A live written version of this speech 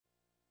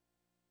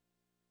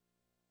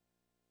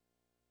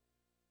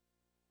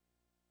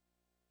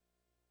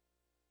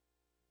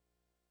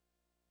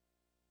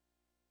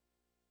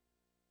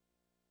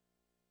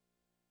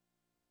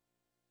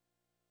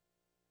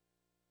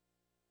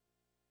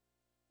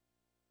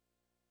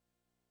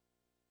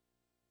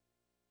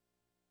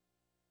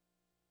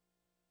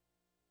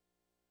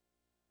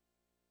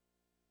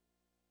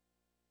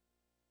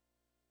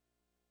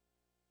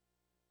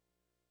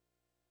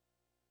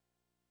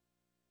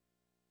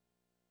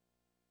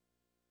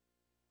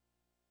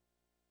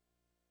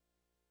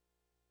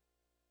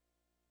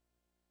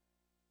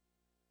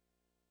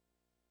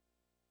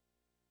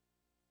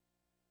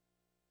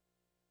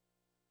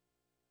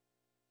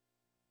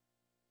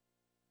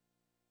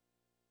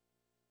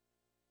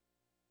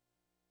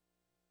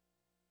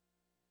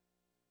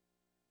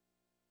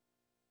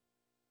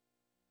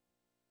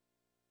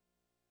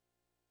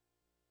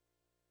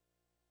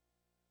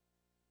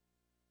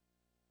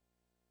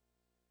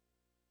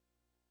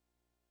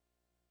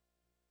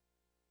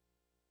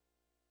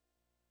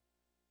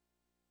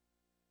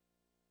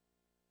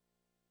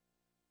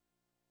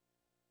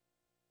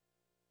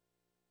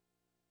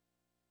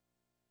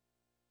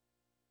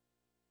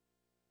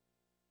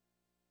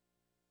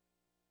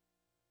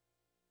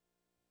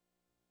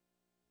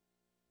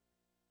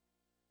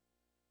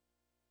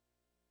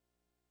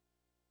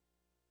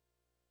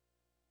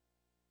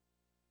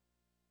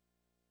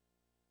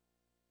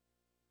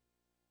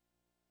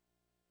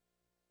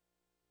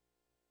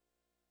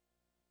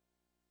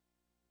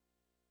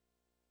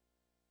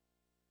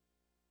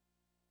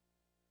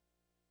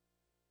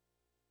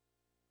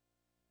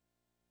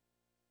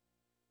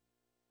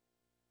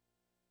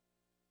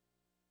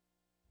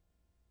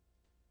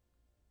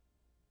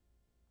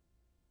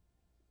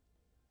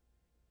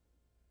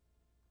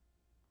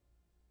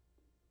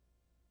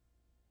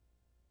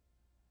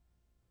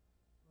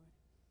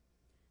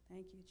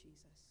Thank you,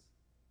 Jesus.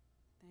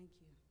 Thank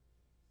you.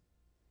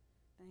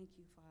 Thank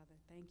you, Father.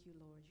 Thank you,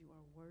 Lord. You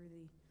are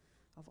worthy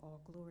of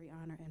all glory,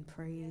 honor, and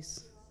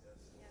praise.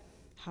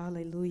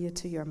 Hallelujah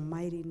to your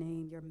mighty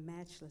name, your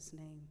matchless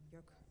name,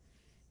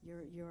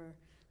 your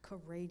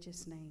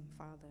courageous name,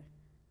 Father.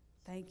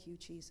 Thank you,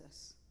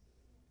 Jesus.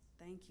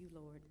 Thank you,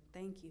 Lord.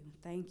 Thank you,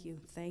 thank you,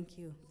 thank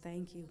you,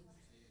 thank you.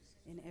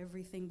 In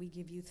everything we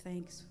give you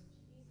thanks.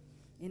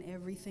 In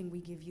everything we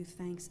give you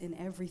thanks. In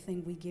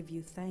everything we give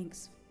you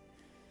thanks.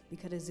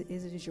 Because it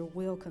is your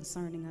will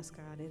concerning us,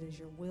 God. It is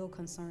your will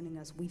concerning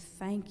us. We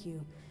thank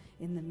you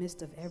in the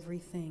midst of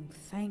everything.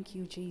 Thank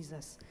you,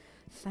 Jesus.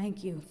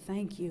 Thank you,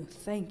 thank you,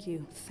 thank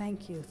you,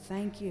 thank you,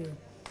 thank you.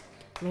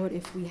 Lord,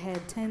 if we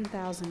had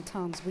 10,000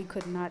 tongues, we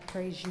could not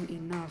praise you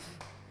enough.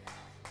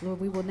 Lord,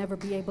 we will never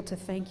be able to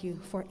thank you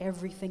for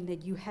everything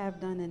that you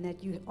have done and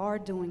that you are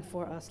doing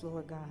for us,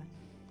 Lord God.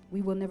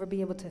 We will never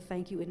be able to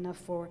thank you enough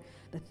for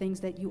the things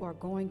that you are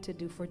going to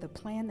do, for the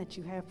plan that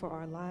you have for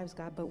our lives,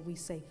 God. But we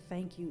say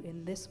thank you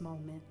in this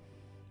moment,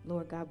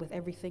 Lord God, with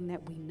everything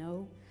that we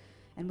know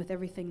and with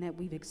everything that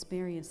we've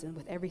experienced and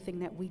with everything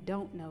that we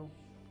don't know.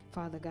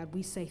 Father God,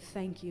 we say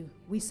thank you.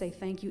 We say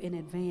thank you in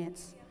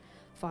advance,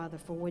 Father,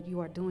 for what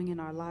you are doing in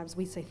our lives.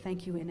 We say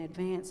thank you in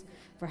advance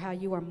for how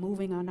you are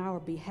moving on our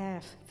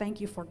behalf. Thank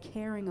you for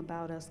caring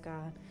about us,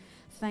 God.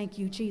 Thank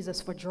you,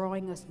 Jesus, for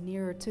drawing us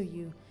nearer to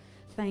you.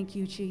 Thank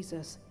you,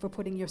 Jesus, for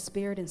putting your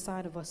spirit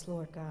inside of us,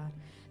 Lord God.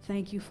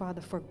 Thank you,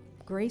 Father, for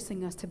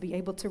gracing us to be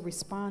able to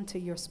respond to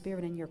your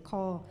spirit and your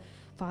call.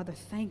 Father,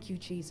 thank you,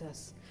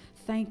 Jesus.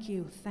 Thank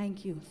you,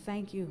 thank you,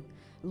 thank you,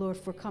 Lord,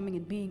 for coming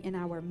and being in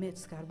our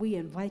midst, God. We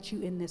invite you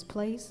in this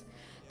place.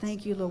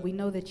 Thank you, Lord. We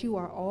know that you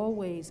are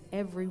always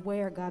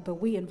everywhere, God, but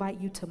we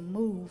invite you to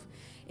move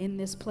in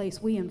this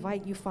place. We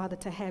invite you, Father,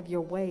 to have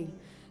your way,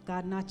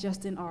 God, not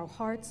just in our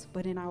hearts,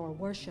 but in our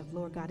worship,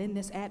 Lord God. In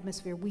this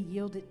atmosphere, we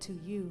yield it to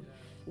you.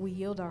 We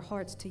yield our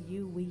hearts to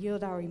you. We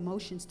yield our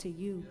emotions to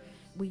you.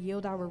 We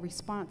yield our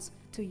response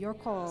to your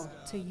call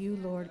to you,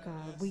 Lord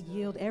God. We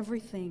yield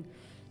everything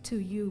to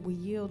you. We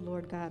yield,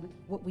 Lord God,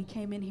 what we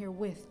came in here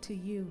with to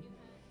you.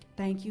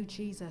 Thank you,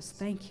 Jesus.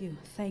 Thank you.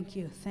 Thank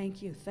you.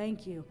 Thank you.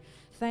 Thank you.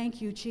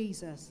 Thank you,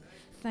 Jesus.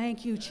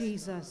 Thank you,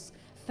 Jesus.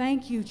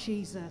 Thank you,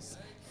 Jesus.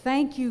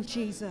 Thank you,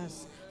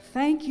 Jesus.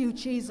 Thank you,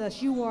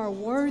 Jesus. You are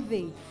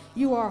worthy.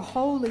 You are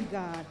holy,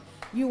 God.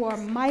 You are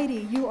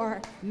mighty. You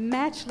are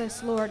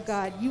matchless, Lord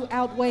God. You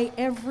outweigh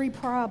every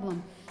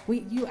problem.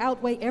 You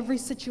outweigh every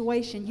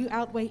situation. You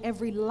outweigh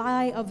every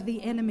lie of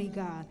the enemy,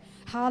 God.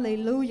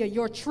 Hallelujah.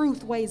 Your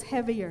truth weighs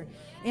heavier.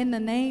 In the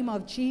name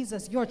of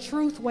Jesus, your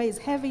truth weighs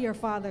heavier,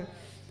 Father,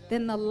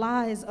 than the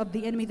lies of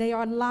the enemy. They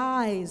are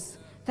lies.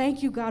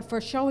 Thank you, God,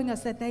 for showing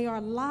us that they are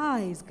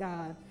lies,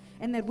 God,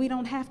 and that we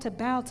don't have to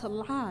bow to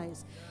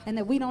lies, and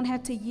that we don't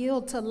have to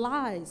yield to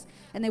lies,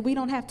 and that we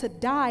don't have to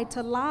die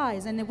to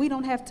lies, and that we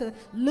don't have to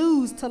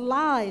lose to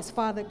lies,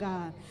 Father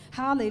God.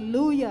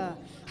 Hallelujah.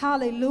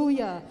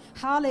 Hallelujah.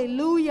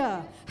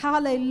 Hallelujah.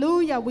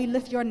 Hallelujah. We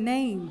lift your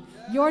name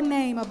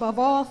above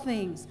all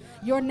things,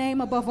 your name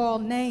above all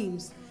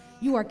names.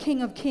 You are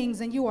King of Kings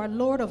and you are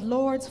Lord of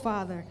Lords,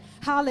 Father.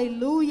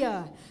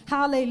 Hallelujah.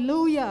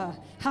 Hallelujah.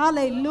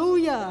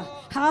 Hallelujah.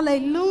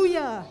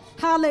 Hallelujah.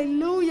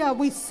 Hallelujah.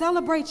 We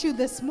celebrate you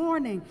this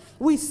morning.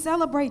 We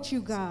celebrate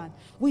you, God.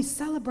 We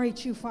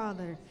celebrate you,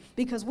 Father,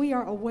 because we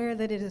are aware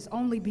that it is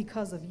only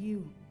because of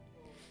you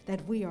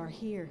that we are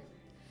here.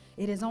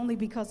 It is only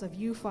because of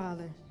you,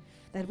 Father,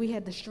 that we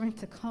had the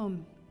strength to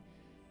come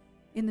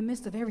in the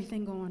midst of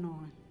everything going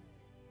on.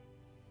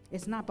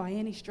 It's not by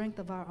any strength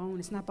of our own.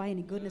 It's not by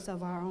any goodness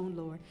of our own,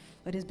 Lord,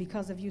 but it's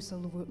because of you. So,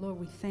 Lord,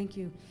 we thank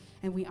you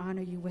and we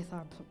honor you with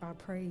our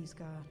praise,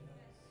 God.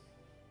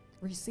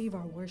 Receive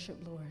our worship,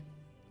 Lord.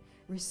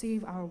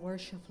 Receive our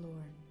worship,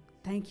 Lord.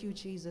 Thank you,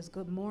 Jesus.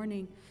 Good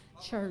morning,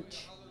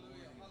 church.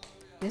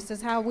 This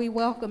is how we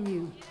welcome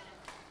you.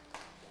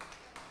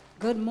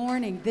 Good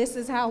morning. This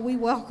is how we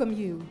welcome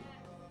you.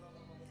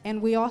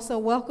 And we also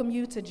welcome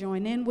you to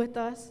join in with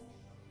us.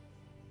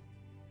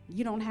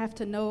 You don't have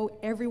to know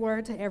every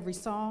word to every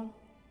song.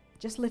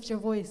 Just lift your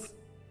voice.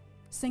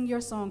 Sing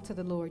your song to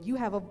the Lord. You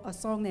have a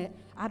song that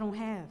I don't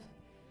have.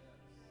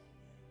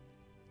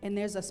 And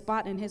there's a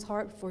spot in his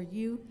heart for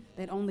you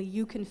that only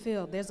you can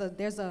fill. There's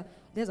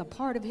a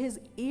part of his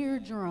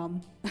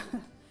eardrum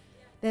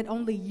that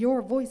only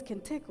your voice can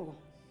tickle.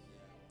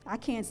 I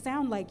can't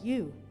sound like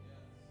you.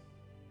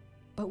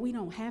 But we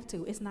don't have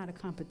to. It's not a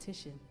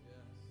competition.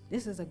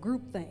 This is a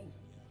group thing.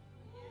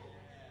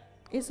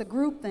 It's a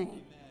group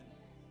thing.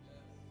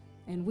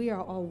 And we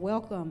are all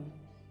welcome.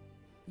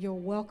 You're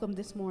welcome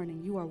this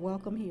morning. You are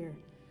welcome here.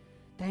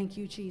 Thank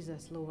you,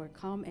 Jesus, Lord.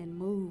 Come and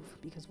move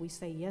because we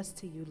say yes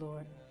to you,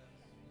 Lord.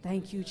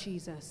 Thank you,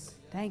 Jesus.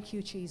 Thank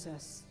you,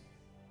 Jesus.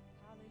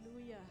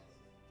 Hallelujah.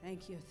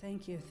 Thank you,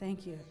 thank you,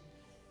 thank you.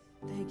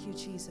 Thank you,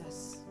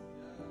 Jesus.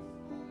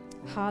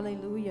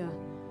 Hallelujah.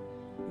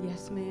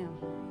 Yes, ma'am.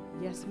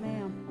 Yes,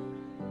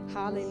 ma'am.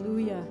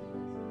 Hallelujah.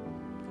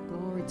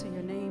 Glory to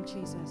your name,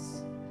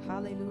 Jesus.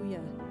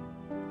 Hallelujah.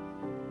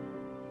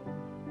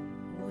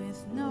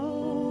 With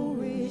no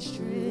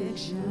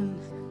restriction.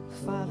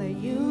 Father,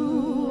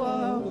 you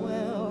are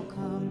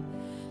welcome.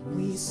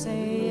 We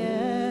say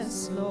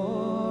yes,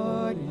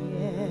 Lord,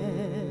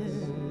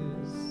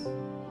 yes.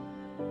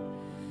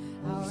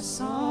 Our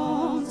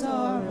songs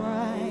are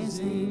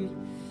rising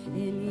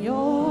in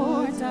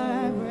your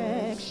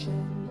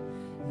direction.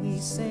 We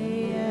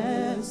say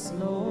yes,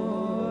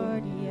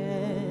 Lord,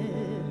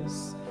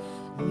 yes.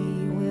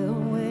 We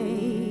will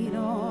wait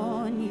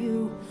on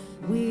you.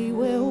 We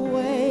will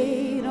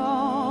wait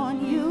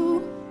on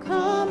you.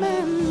 Come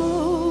and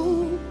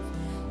move.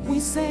 We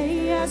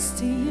say yes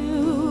to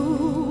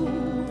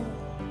you.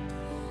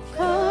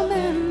 Come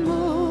and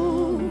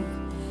move.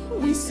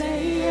 We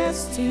say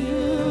yes to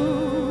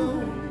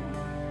you.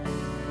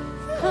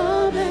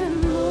 Come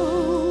and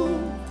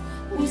move.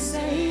 We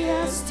say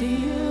yes to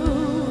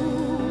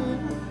you.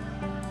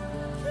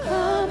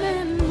 Come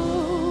and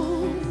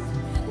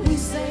move. We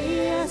say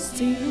yes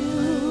to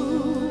you.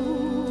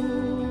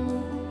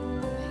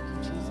 Thank you,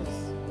 Jesus.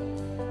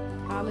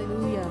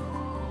 Hallelujah.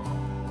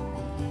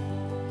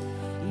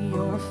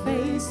 Your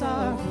face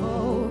our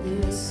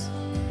focus.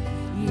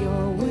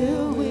 Your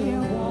will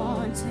we're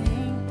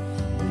wanting.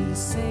 We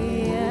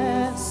say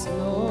yes,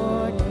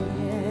 Lord,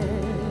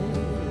 yes.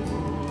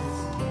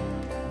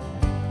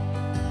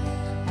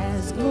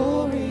 As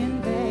glory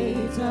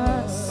invades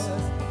us,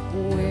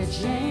 we're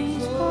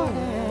changed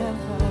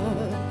forever.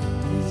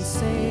 We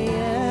say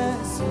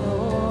yes,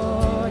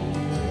 Lord,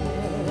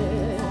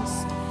 yes.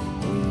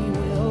 We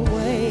will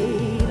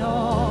wait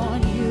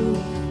on you.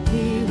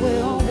 We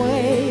will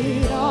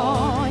wait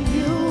on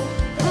you.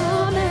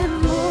 Come and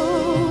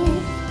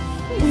move.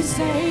 We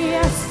say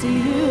yes to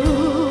you.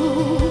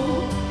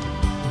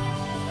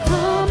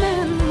 Come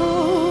and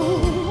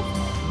move.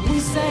 We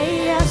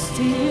say yes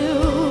to you.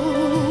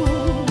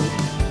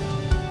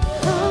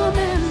 Come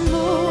and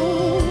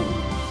move.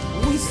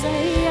 We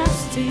say yes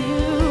to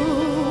you.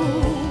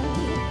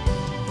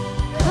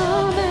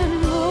 Come and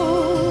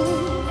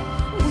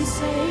move. We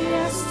say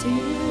yes to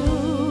you.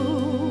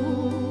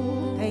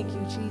 Thank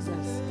you,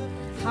 Jesus.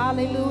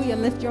 Hallelujah.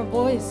 Lift your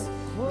voice.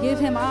 Give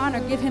him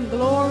honor. Give him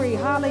glory.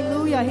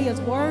 Hallelujah. He is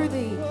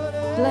worthy.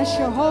 Bless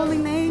your holy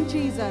name,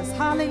 Jesus.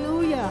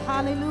 Hallelujah.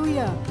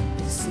 Hallelujah.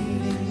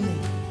 Exceedingly,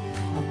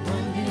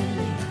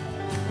 abundantly,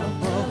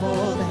 above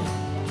all that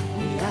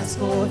we ask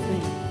or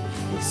think.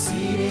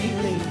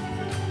 Exceedingly,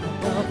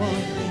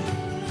 abundantly,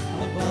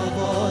 above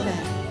all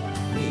that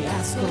we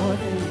ask or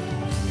think.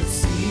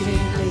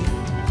 Exceedingly,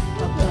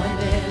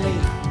 abundantly,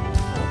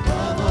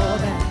 above all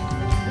that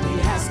we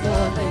ask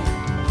or think.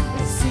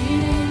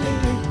 Exceedingly,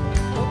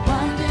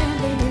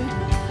 abundantly,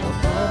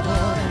 above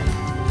all that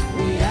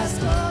we ask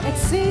or think.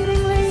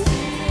 Exceedingly,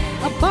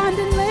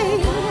 abundantly,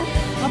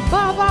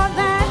 above all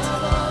that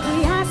we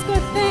ask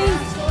or think.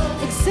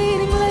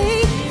 Exceedingly,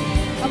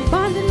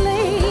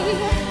 abundantly,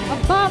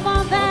 above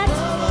all that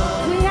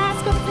we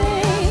ask or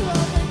think.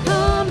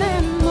 Come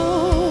and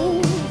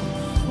move.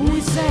 We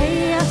say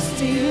yes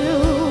to you.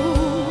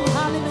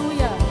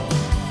 Hallelujah.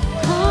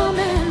 Come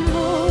and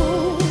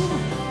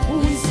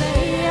move. We say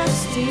yes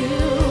to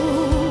you.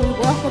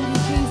 Welcome you,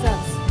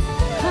 Jesus.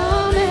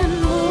 Come and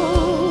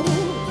move.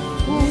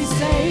 We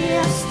say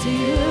yes to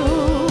you.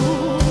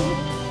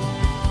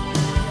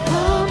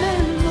 Come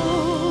and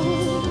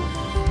move.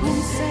 We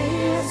say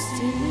yes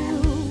to you.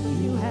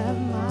 You have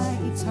my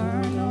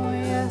eternal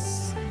yes.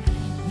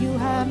 You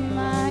have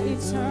my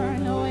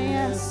eternal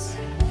yes.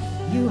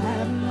 You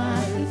have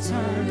my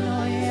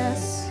eternal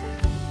yes.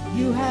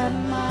 You have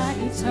my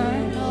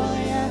eternal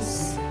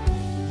yes.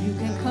 You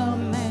can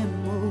come and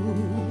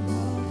move.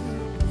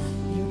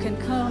 You can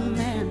come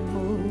and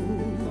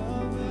move.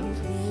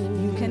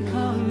 You can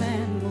come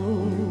and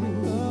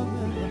move.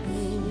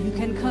 You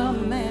can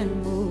come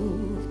and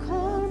move.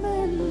 Come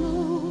and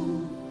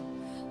move.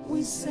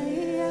 We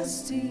say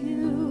yes to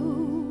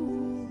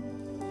you.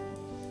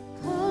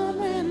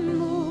 Come and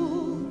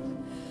move.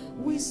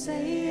 We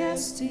say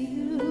yes to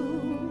you.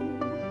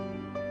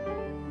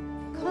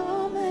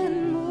 Come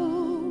and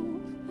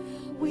move.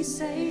 We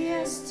say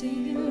yes to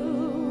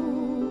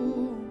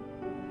you.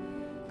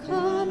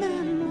 Come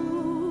and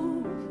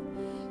move.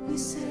 We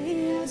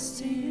say yes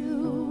to you.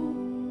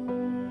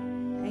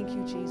 Thank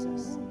you,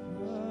 Jesus.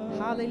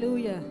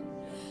 Hallelujah.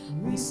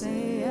 We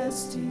say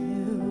yes to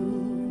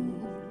you.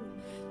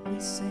 We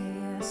say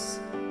yes.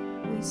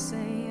 We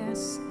say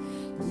yes.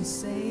 We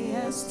say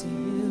yes to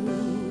you.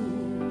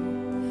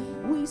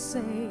 We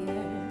say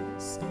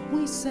yes.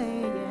 We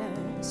say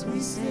yes. We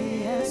say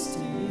yes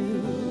to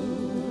you.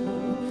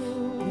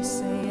 We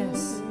say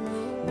yes.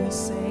 We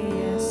say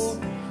yes.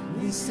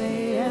 We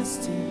say yes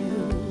to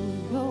you.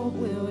 Your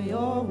will,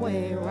 your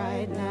way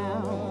right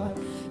now.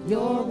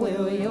 Your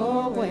will,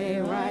 your way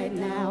right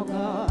now,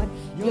 God.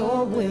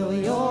 Your will,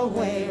 your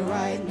way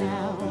right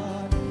now.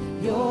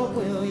 Your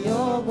will,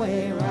 your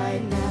way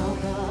right now,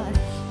 God.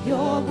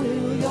 Your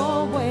will,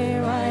 your way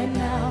right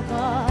now,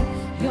 God.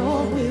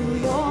 Your will,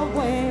 your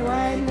way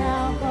right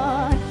now,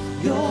 God.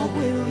 Your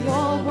will,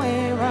 your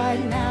way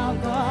right now,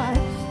 God.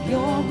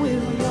 Your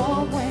will,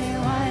 your way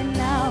right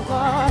now,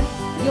 God.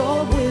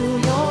 Your will,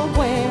 your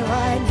way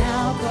right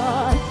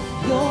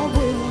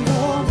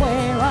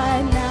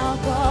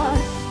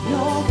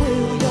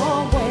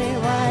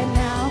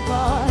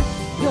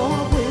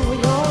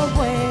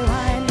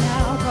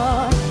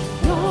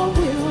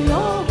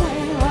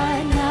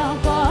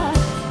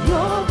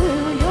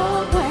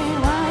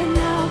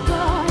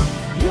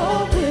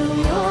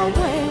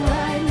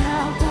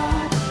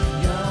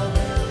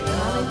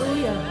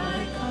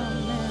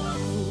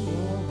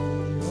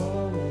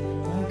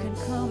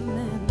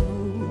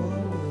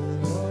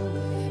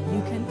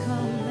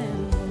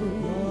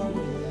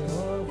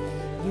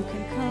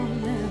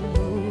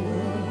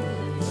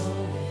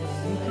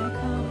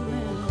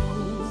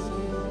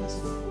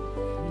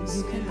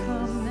You can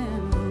come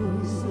and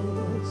move.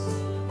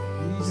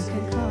 You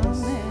can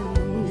come and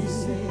move.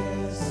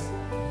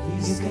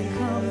 You can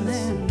come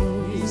and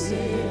move. We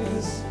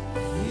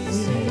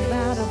move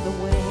out of the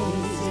way.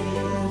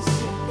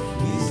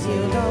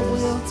 Yield our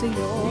will to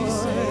yours.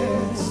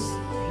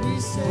 We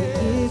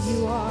give you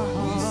our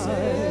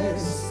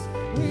hearts.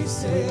 We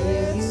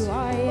give you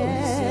our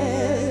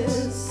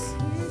yes.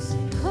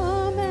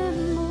 Come and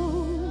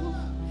move.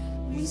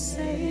 We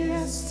say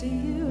yes to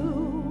you.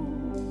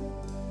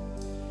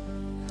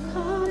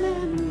 Come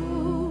and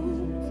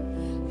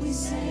move. We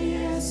say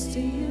yes to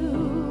you.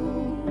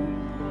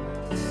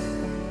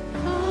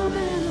 Come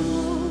and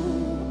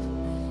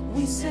move.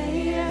 We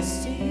say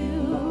yes to you.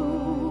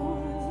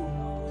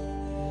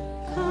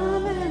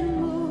 Come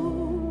and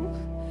move.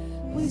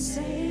 We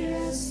say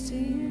yes to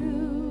you.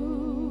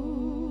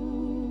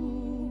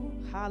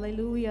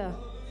 Hallelujah.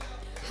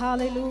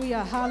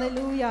 Hallelujah.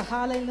 Hallelujah.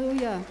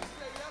 Hallelujah.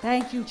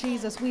 Thank you,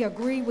 Jesus. We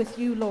agree with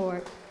you,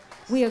 Lord.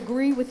 We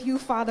agree with you,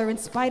 Father, in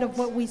spite of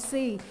what we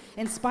see,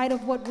 in spite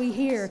of what we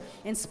hear,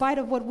 in spite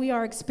of what we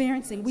are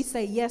experiencing. We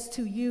say yes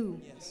to you.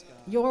 Yes,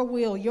 God. Your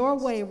will, your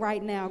way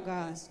right now,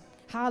 God.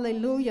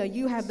 Hallelujah.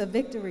 You have the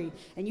victory,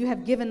 and you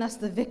have given us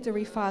the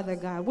victory, Father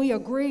God. We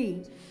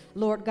agree,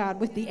 Lord God,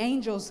 with the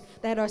angels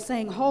that are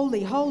saying,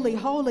 holy, holy,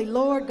 holy,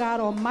 Lord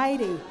God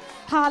Almighty.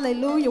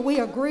 Hallelujah. We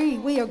agree,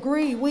 we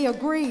agree, we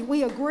agree,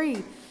 we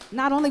agree.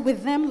 Not only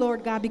with them,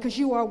 Lord God, because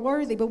you are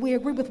worthy, but we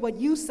agree with what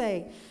you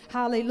say.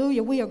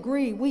 Hallelujah. We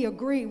agree, we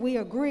agree, we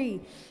agree,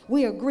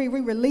 we agree.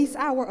 We release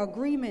our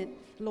agreement,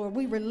 Lord.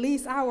 We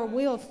release our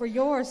will for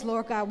yours,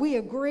 Lord God. We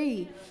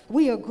agree,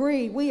 we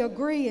agree, we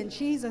agree in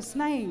Jesus'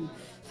 name.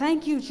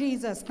 Thank you,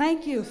 Jesus.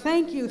 Thank you,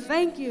 thank you,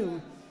 thank you.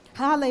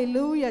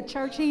 Hallelujah.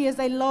 Church, he is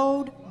a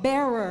load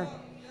bearer.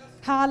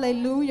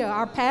 Hallelujah.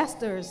 Our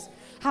pastors,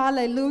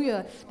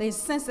 hallelujah, they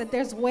sense that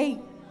there's weight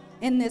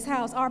in this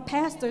house. Our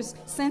pastors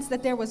sense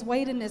that there was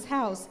weight in this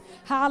house.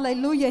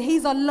 Hallelujah.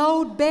 He's a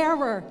load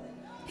bearer.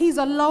 He's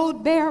a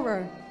load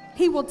bearer.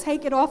 He will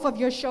take it off of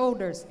your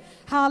shoulders.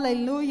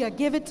 Hallelujah.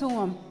 Give it to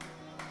him.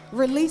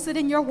 Release it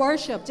in your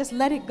worship. Just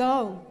let it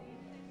go.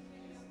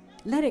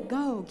 Let it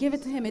go. Give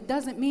it to him. It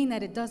doesn't mean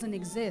that it doesn't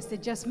exist.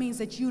 It just means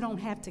that you don't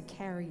have to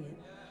carry it.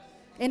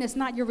 And it's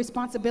not your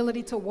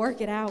responsibility to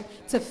work it out,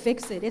 to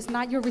fix it. It's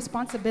not your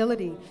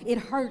responsibility. It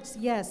hurts,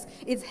 yes.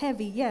 It's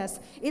heavy, yes.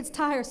 It's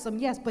tiresome,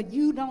 yes. But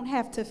you don't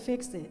have to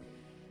fix it.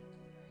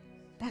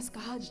 That's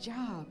God's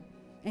job.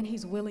 And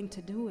he's willing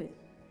to do it.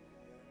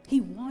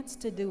 He wants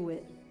to do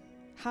it.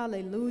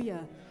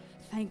 Hallelujah.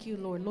 Thank you,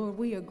 Lord. Lord,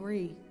 we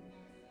agree.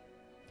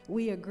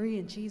 We agree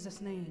in Jesus'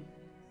 name.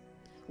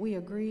 We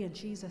agree in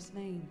Jesus'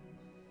 name.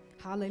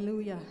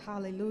 Hallelujah.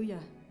 Hallelujah.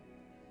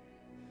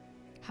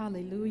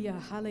 Hallelujah,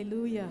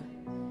 hallelujah.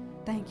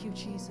 Thank you,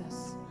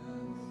 Jesus.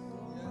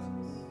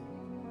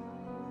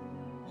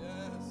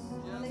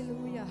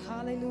 Hallelujah,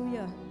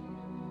 hallelujah.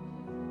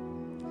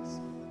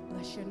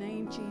 Bless your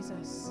name,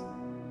 Jesus.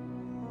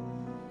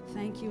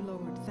 Thank you,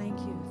 Lord. Thank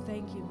you,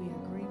 thank you. We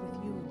agree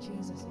with you in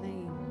Jesus'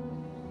 name.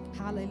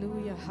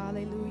 Hallelujah,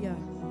 hallelujah.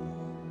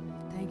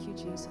 Thank you,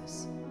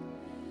 Jesus.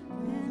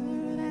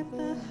 When at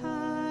the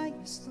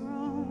highest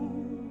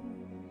throne,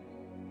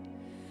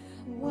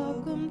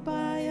 welcomed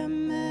by a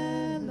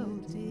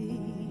melody,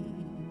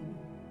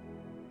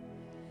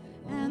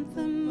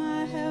 anthem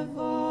I have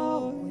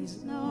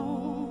always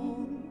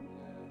known,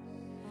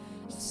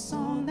 a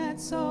song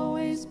that's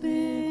always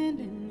been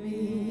in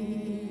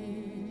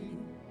me.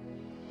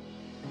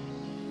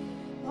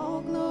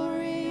 All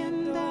glory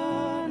and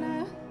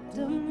honor,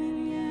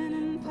 dominion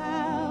and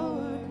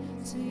power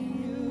to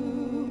you.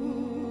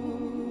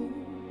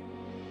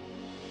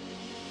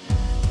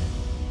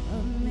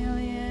 A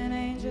million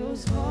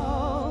angels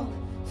fall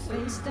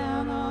face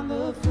down on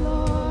the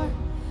floor,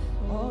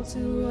 all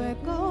to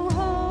echo,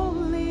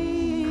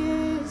 holy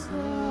is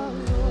the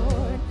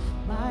Lord.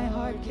 My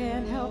heart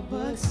can't help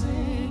but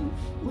sing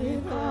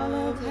with all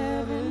of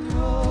heaven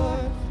roar,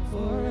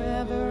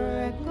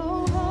 forever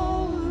echo,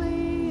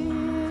 holy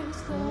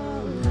is the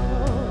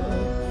Lord.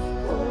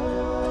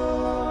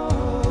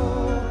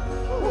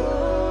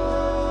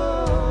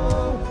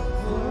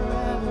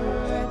 Forever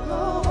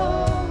echo,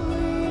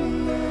 holy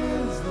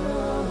is the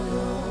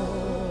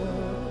Lord.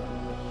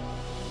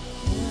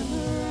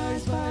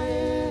 Memorized by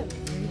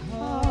every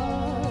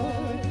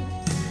heart,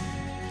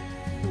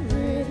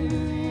 written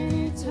in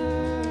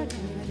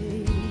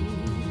eternity.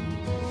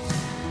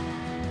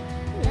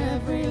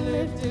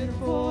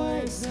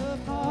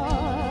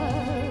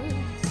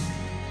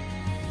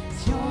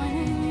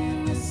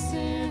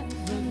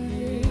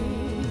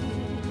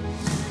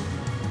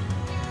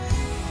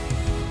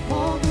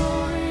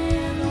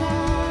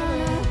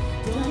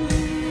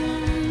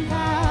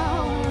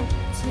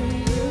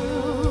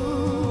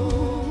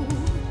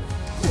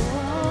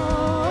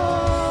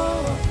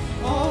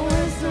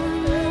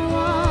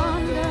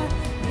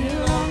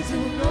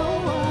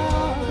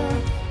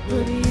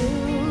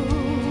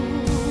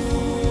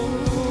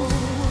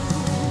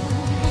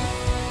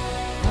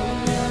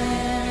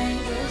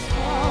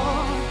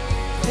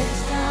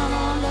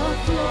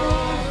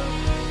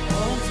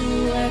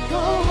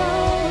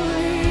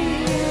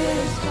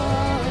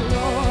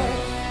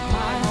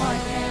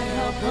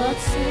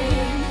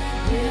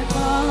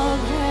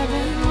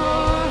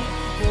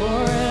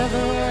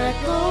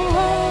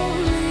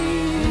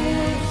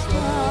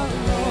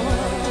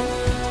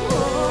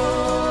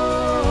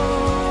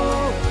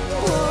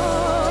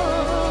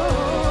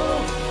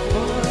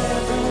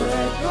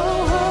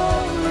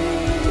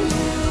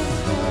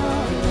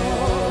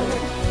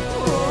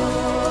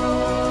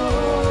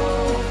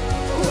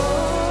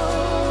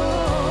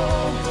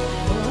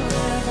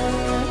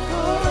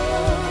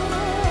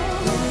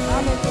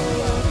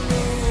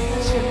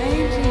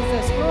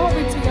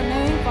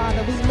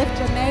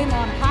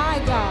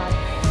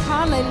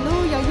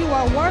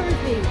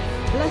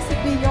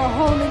 Blessed be your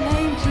holy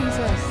name,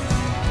 Jesus.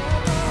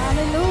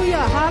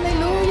 Hallelujah,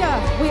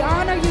 hallelujah. We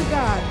honor you,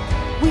 God.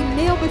 We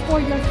kneel before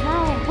your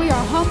throne. We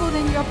are humbled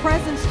in your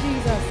presence,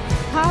 Jesus.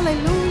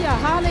 Hallelujah,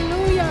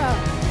 hallelujah.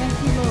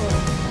 Thank you, Lord.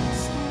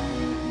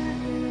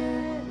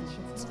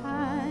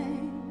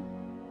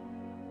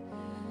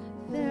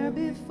 There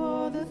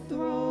before the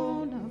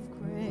throne of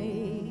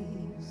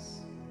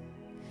grace,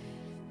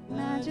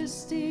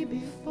 majesty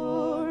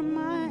before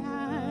my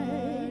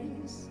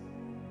eyes,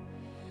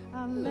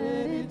 I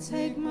let it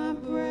take my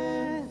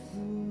breath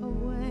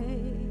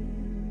away.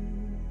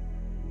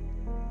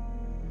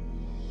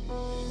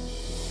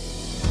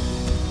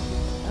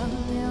 A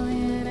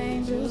million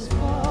angels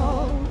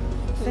fall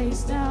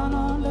face down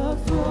on the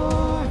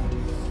floor,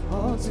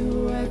 all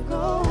to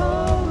echo,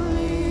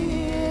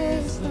 holy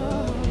is the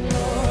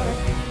Lord.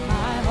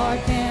 My heart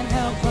can't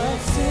help but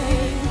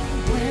sing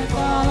with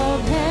all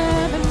of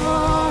heaven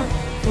roar,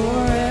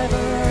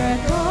 forever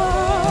echo.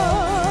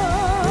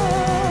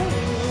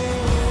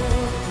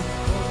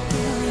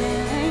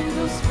 Million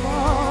angels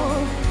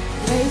fall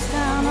face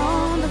down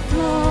on the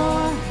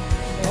floor,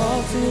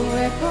 all to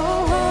echo,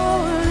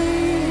 holy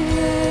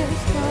is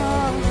the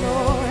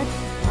Lord.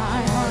 My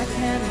heart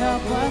can't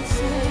help but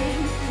sing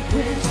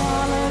with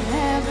all of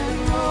heaven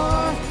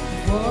roar,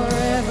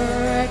 forever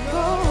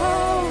echo,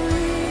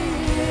 holy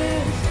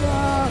is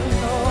the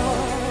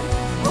Lord.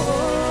 Oh,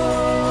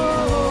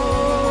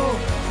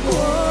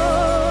 oh,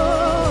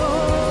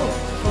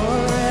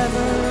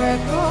 forever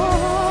echo,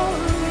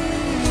 holy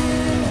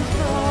is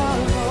the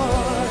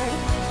Lord.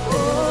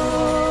 Oh,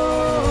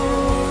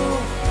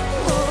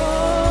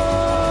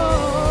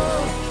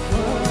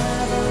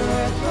 forever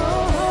echo,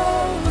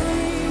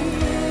 holy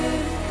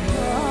is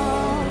the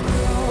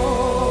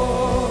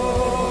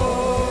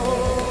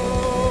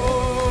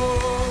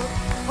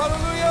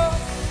Hallelujah.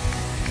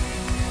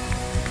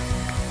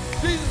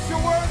 Jesus, you're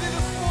worthy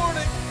this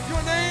morning.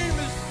 Your name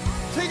is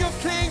King of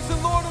Kings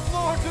and Lord of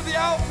Lords. You're the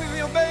Alpha and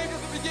the Omega,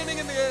 the beginning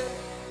and the end.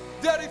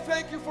 Daddy,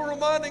 thank you for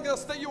reminding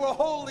us that you are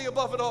holy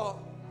above it all.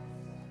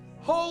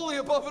 Holy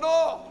above it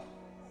all.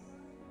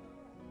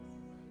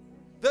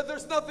 That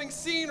there's nothing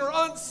seen or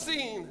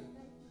unseen.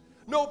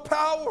 No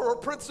power or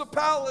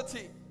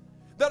principality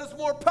that is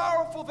more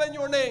powerful than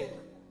your name.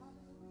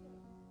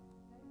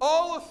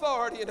 All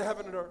authority in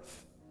heaven and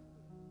earth,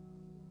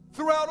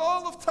 throughout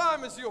all of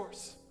time, is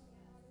yours.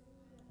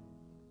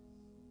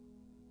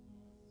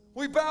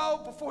 We bow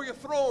before your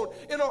throne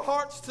in our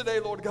hearts today,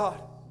 Lord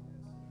God.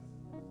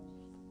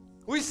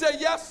 We say,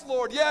 yes,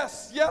 Lord,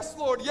 yes, yes,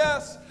 Lord,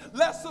 yes.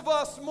 Less of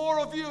us, more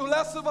of you.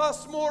 Less of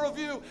us, more of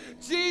you.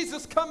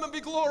 Jesus, come and be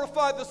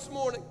glorified this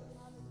morning.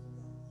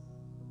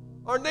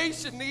 Our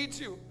nation needs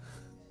you.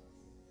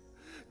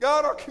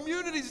 God, our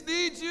communities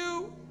need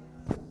you.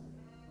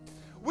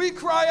 We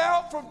cry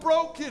out from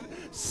broken,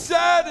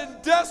 sad,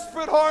 and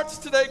desperate hearts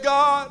today,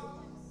 God.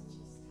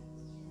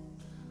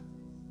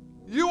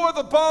 You are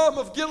the balm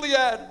of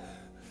Gilead.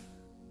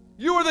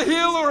 You are the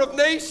healer of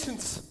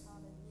nations.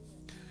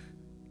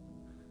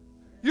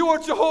 You are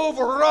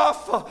Jehovah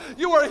Rapha.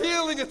 You are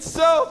healing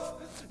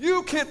itself.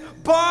 You can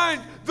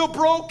bind the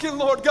broken,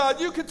 Lord God.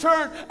 You can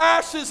turn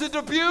ashes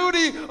into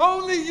beauty.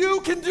 Only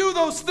you can do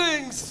those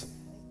things.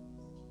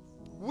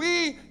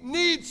 We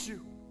need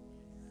you.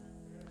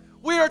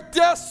 We are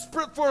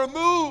desperate for a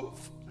move.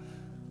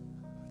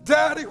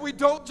 Daddy, we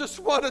don't just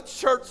want a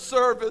church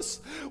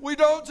service. We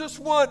don't just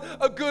want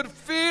a good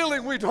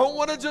feeling. We don't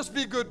want to just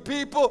be good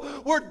people.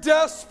 We're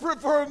desperate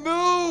for a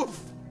move.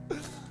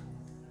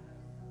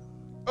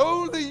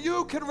 Only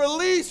you can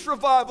release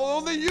revival.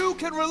 Only you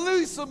can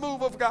release a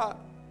move of God.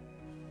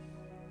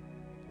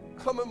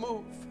 Come and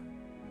move.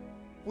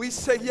 We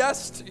say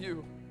yes to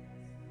you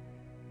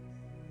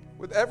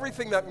with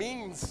everything that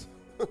means.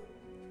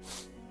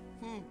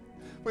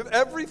 With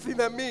everything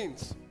that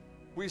means,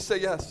 we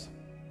say yes.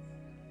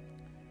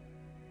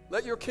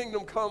 Let your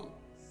kingdom come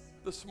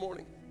this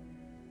morning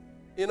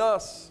in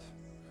us.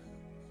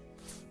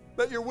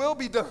 Let your will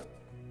be done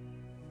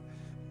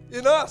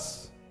in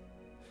us,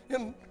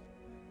 in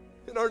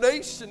our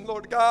nation,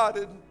 Lord God,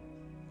 in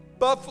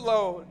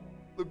Buffalo, and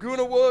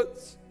Laguna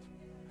Woods,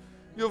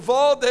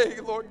 Uvalde,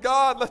 Lord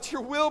God. Let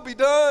your will be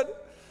done.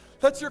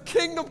 Let your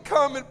kingdom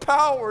come in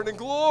power and in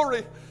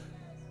glory.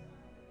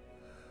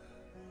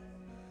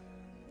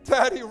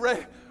 Daddy,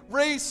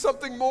 raise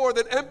something more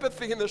than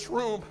empathy in this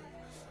room.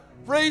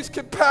 Raise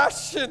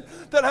compassion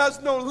that has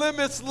no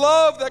limits,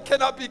 love that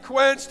cannot be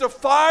quenched, a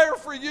fire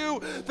for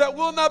you that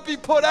will not be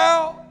put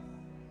out.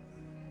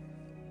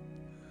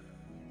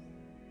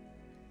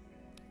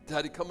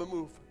 Daddy, come and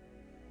move.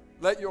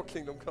 Let your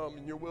kingdom come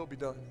and your will be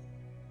done.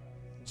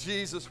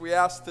 Jesus, we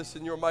ask this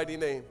in your mighty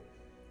name,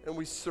 and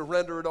we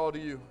surrender it all to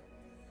you.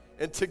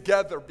 And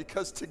together,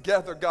 because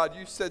together, God,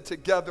 you said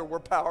together we're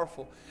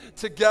powerful.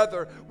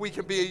 Together we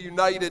can be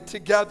united.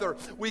 Together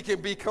we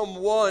can become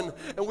one,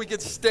 and we can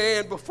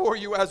stand before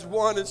you as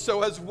one. And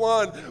so as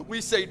one,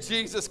 we say,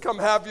 Jesus, come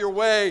have your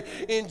way.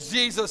 In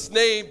Jesus'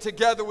 name,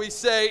 together we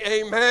say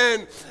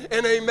amen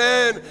and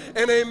amen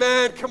and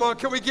amen. Come on,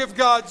 can we give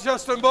God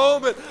just a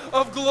moment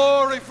of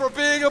glory for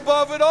being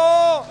above it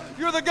all?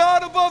 You're the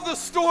God above the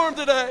storm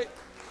today.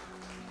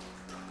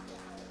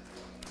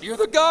 You're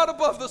the God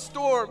above the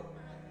storm.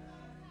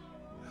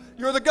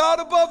 You're the God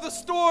above the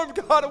storm,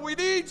 God, and we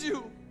need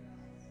you.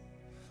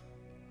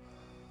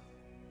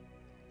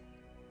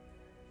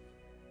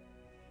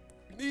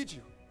 We need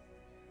you.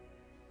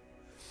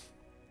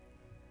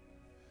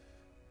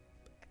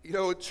 You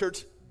know,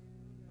 church,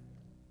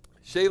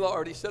 Shayla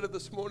already said it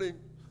this morning.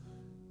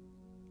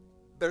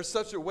 There's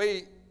such a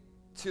weight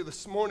to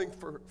this morning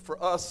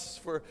for us,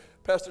 for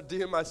Pastor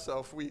D and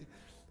myself. We've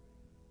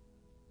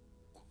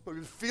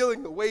been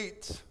feeling the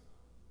weight.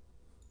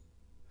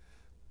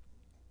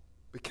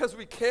 Because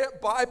we can't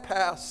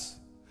bypass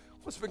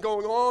what's been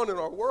going on in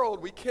our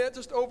world. We can't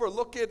just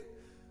overlook it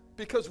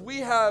because we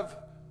have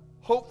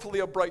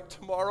hopefully a bright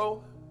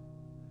tomorrow.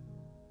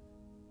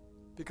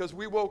 Because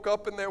we woke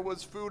up and there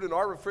was food in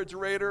our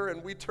refrigerator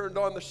and we turned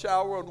on the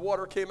shower and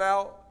water came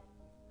out.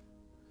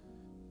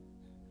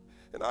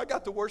 And I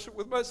got to worship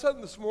with my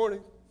son this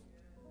morning.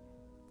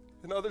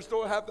 And others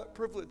don't have that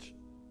privilege.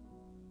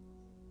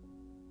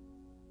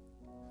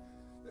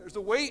 There's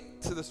a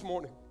weight to this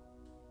morning.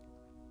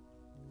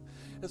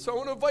 And so I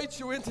want to invite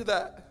you into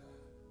that.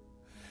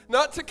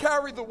 Not to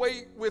carry the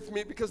weight with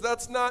me, because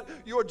that's not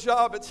your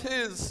job, it's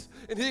his,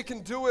 and he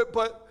can do it,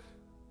 but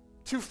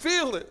to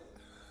feel it.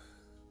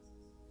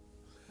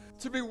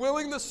 To be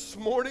willing this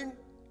morning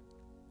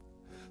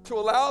to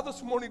allow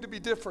this morning to be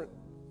different.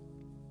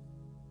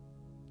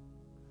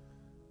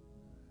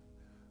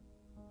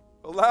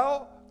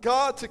 Allow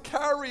God to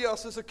carry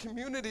us as a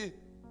community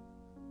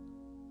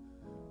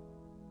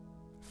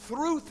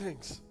through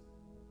things.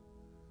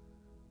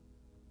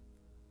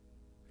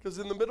 Because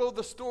in the middle of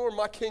the storm,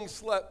 my king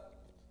slept.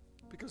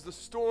 Because the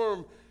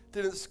storm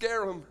didn't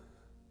scare him.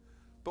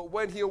 But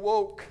when he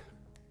awoke,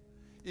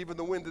 even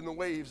the wind and the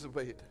waves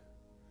obeyed.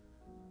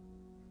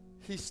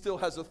 He still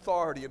has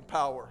authority and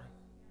power.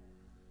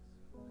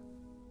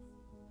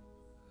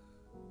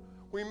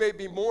 We may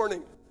be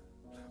mourning,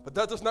 but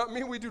that does not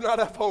mean we do not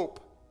have hope.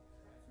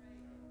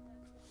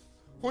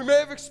 We may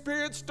have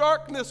experienced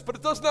darkness, but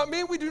it does not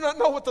mean we do not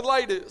know what the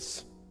light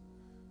is.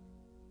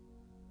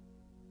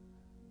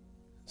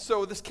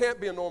 So this can't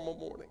be a normal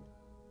morning.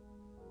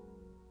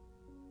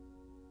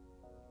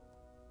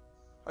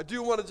 I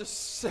do want to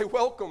just say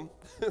welcome.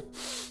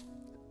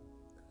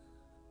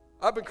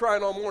 I've been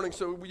crying all morning,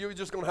 so you're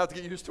just going to have to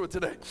get used to it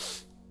today.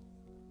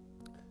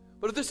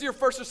 But if this is your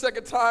first or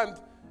second time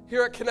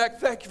here at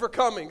Connect, thank you for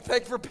coming.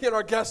 Thank you for being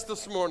our guest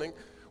this morning.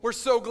 We're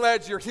so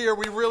glad you're here.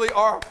 We really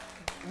are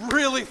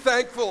really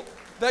thankful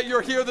that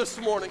you're here this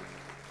morning.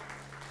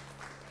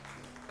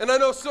 And I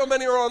know so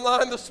many are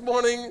online this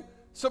morning.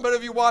 So many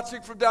of you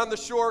watching from down the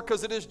shore,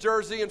 because it is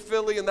Jersey and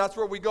Philly, and that's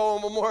where we go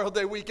on Memorial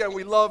Day weekend.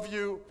 We love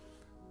you.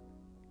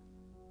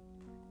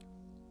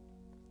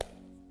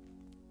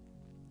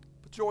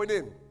 But join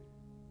in.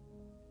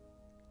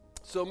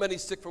 So many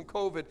sick from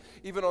COVID,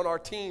 even on our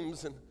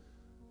teams. And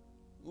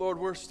Lord,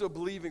 we're still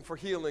believing for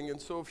healing.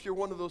 And so if you're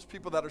one of those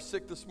people that are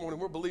sick this morning,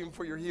 we're believing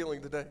for your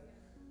healing today.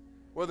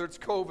 Whether it's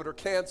COVID or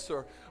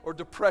cancer or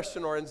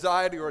depression or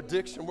anxiety or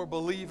addiction, we're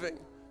believing.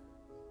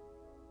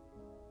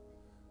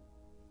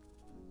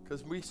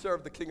 Because we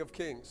serve the King of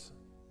Kings.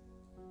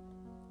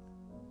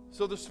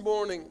 So this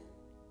morning,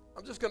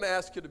 I'm just going to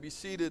ask you to be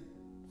seated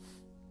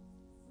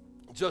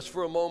just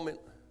for a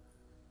moment.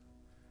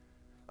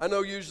 I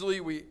know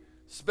usually we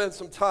spend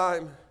some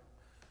time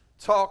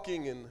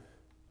talking and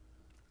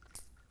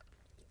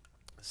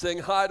saying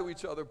hi to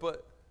each other,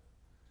 but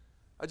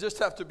I just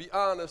have to be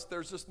honest,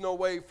 there's just no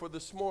way for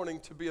this morning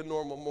to be a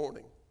normal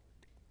morning.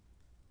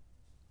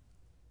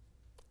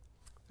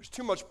 There's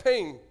too much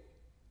pain.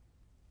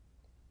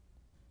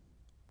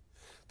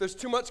 There's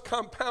too much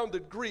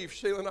compounded grief.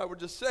 Shayla and I were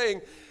just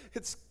saying,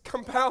 it's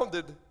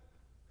compounded.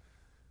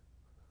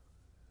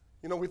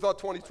 You know, we thought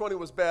 2020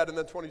 was bad, and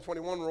then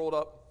 2021 rolled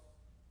up.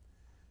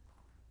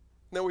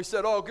 And then we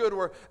said, oh, good,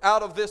 we're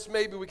out of this.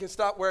 Maybe we can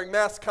stop wearing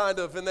masks, kind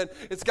of, and then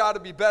it's got to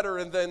be better.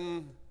 And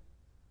then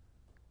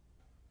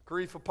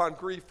grief upon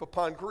grief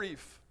upon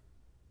grief.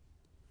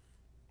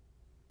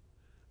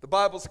 The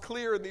Bible's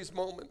clear in these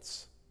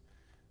moments.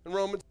 In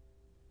Romans,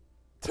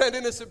 10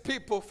 innocent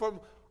people from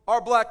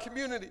our black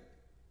community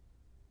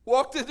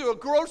walked into a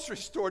grocery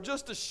store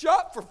just to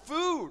shop for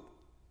food.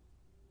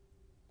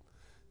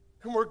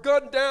 And were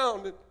gunned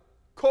down in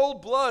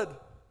cold blood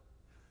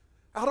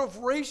out of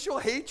racial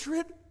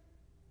hatred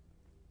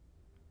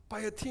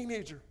by a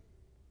teenager.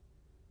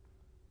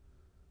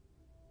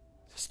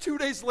 Just 2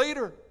 days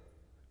later,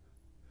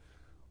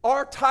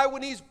 our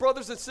Taiwanese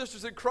brothers and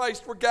sisters in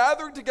Christ were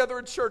gathering together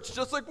in church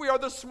just like we are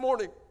this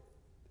morning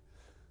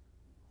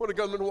when a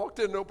gunman walked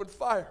in and opened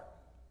fire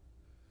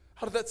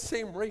out of that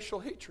same racial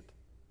hatred.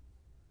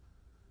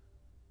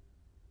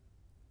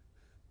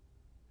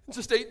 And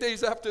just 8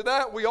 days after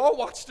that, we all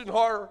watched in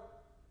horror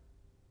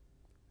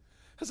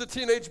as a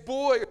teenage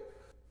boy,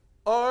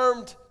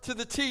 armed to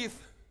the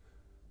teeth,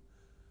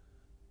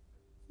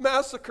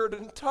 massacred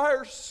an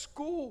entire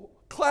school,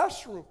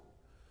 classroom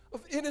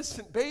of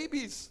innocent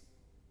babies,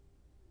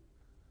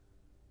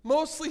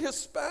 mostly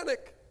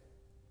Hispanic,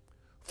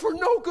 for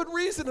no good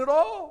reason at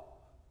all.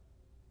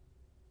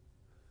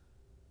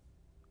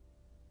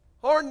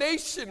 Our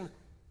nation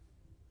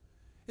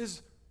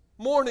is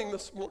mourning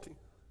this morning.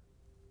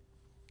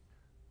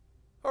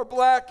 Our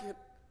Black and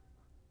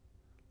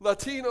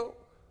Latino,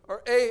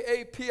 our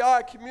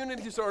AAPI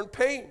communities are in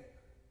pain.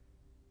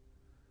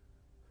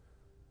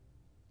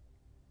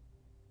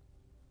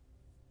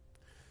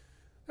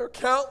 There are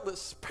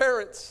countless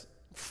parents,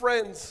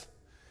 friends,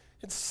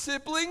 and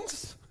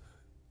siblings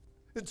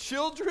and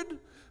children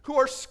who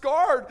are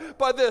scarred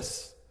by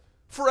this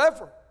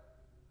forever.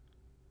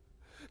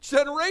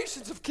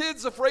 Generations of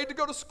kids afraid to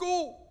go to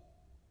school.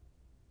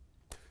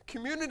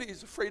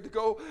 Communities afraid to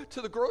go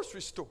to the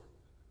grocery store.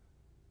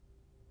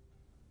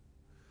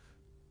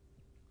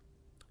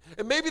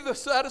 And maybe the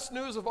saddest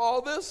news of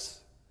all this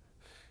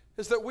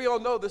is that we all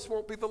know this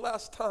won't be the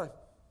last time,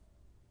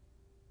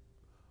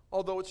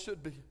 although it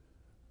should be.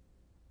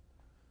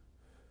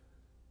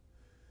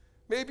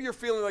 Maybe you're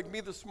feeling like me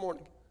this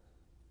morning.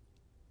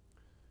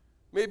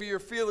 Maybe you're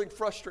feeling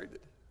frustrated,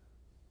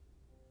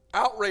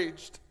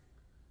 outraged,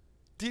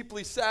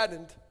 deeply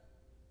saddened.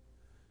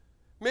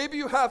 Maybe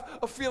you have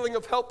a feeling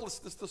of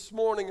helplessness this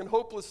morning and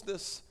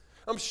hopelessness.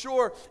 I'm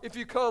sure if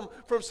you come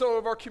from some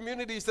of our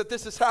communities that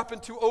this has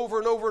happened to over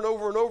and over and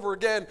over and over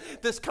again,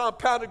 this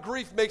compounded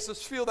grief makes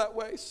us feel that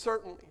way,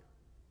 certainly.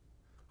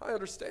 I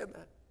understand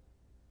that.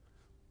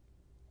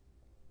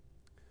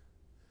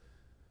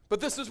 But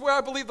this is where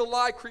I believe the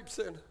lie creeps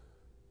in,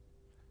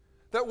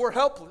 that we're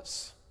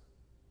helpless,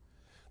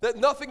 that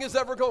nothing is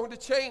ever going to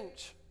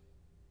change.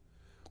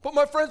 But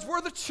my friends,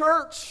 we're the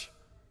church.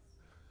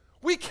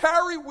 We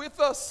carry with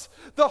us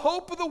the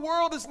hope of the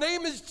world. His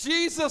name is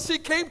Jesus. He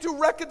came to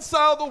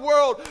reconcile the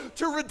world,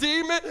 to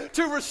redeem it,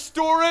 to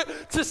restore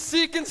it, to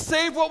seek and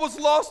save what was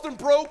lost and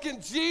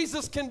broken.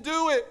 Jesus can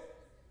do it.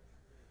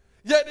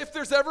 Yet if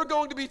there's ever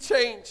going to be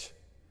change,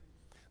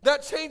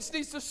 that change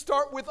needs to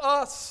start with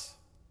us.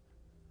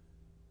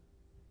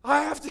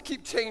 I have to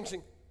keep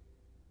changing.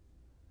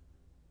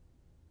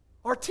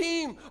 Our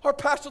team, our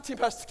pastoral team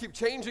has to keep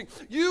changing.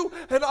 You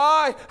and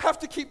I have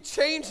to keep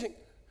changing.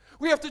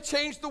 We have to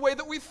change the way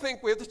that we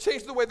think. We have to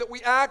change the way that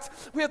we act.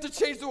 We have to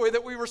change the way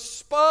that we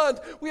respond.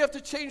 We have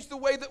to change the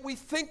way that we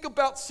think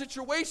about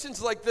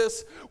situations like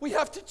this. We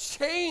have to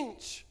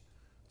change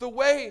the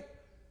way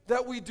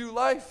that we do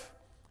life.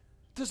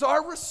 Does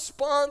our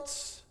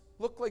response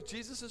look like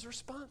Jesus'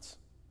 response?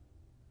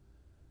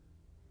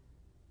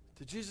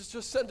 Did Jesus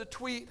just send a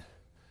tweet,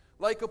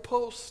 like a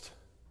post?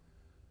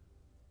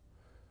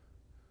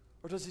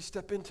 Or does he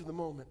step into the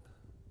moment?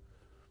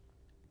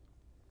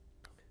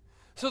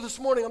 So this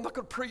morning, I'm not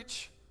going to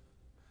preach.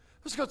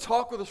 I'm just going to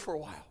talk with us for a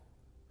while.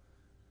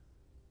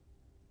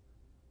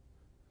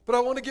 But I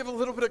want to give a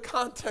little bit of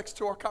context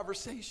to our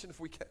conversation, if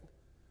we can.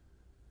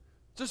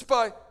 Just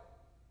by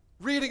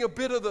reading a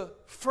bit of the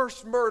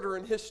first murder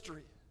in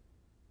history.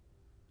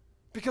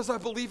 Because I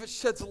believe it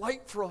sheds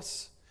light for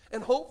us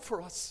and hope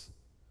for us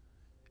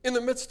in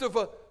the midst of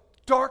a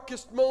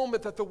darkest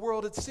moment that the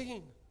world had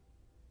seen.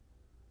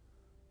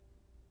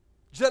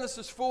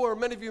 Genesis 4,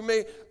 many of you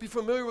may be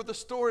familiar with the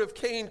story of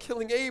Cain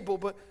killing Abel,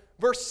 but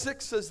verse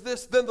 6 says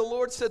this, "Then the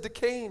Lord said to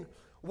Cain,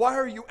 'Why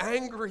are you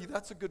angry?'"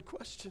 That's a good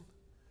question.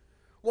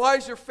 "Why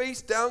is your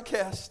face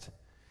downcast?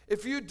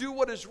 If you do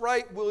what is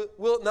right,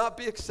 will it not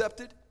be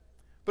accepted?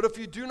 But if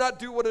you do not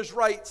do what is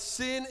right,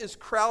 sin is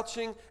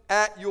crouching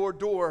at your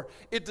door.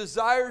 It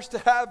desires to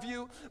have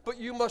you, but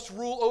you must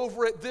rule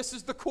over it." This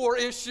is the core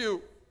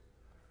issue.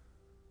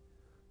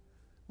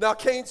 Now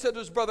Cain said to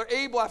his brother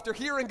Abel, after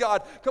hearing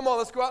God, "Come on,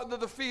 let's go out into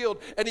the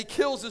field." And he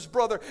kills his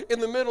brother in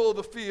the middle of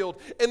the field.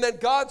 And then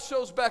God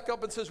shows back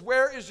up and says,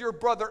 "Where is your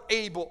brother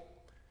Abel?"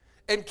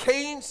 And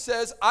Cain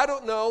says, "I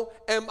don't know.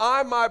 Am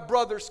I my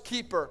brother's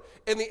keeper?"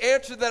 And the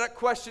answer to that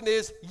question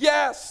is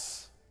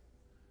yes.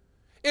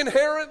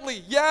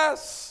 Inherently,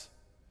 yes.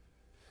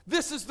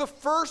 This is the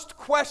first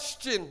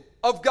question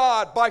of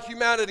God by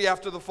humanity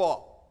after the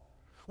fall.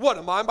 What,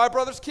 am I my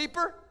brother's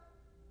keeper?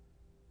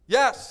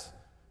 Yes.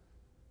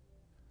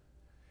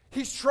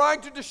 He's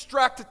trying to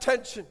distract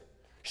attention,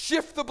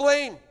 shift the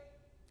blame.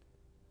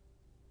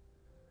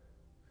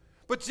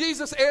 But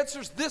Jesus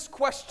answers this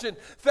question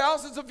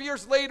thousands of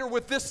years later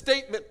with this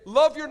statement: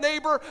 "Love your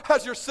neighbor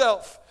as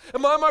yourself."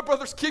 Am I my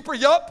brother's keeper?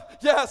 Yup.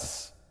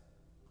 Yes.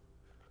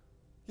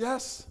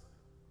 Yes.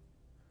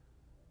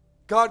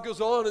 God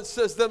goes on and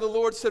says, "Then the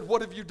Lord said,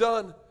 'What have you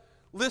done?'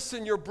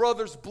 Listen, your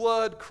brother's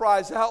blood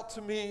cries out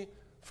to me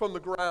from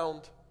the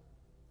ground."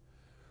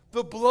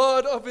 The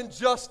blood of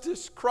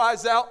injustice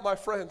cries out, my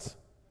friends.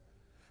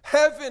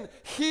 Heaven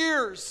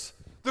hears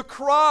the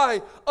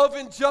cry of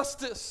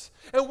injustice.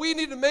 And we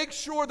need to make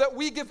sure that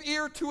we give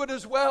ear to it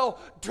as well.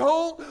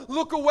 Don't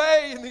look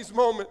away in these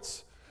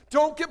moments.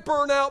 Don't get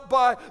burned out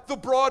by the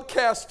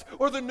broadcast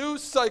or the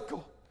news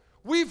cycle.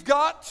 We've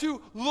got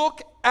to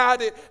look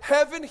at it.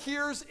 Heaven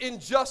hears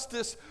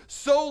injustice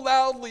so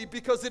loudly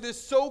because it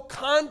is so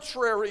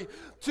contrary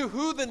to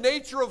who the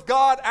nature of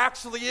God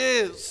actually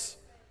is.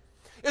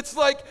 It's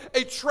like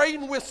a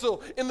train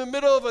whistle in the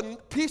middle of a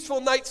peaceful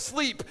night's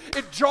sleep.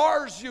 It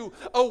jars you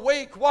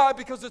awake. Why?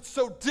 Because it's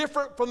so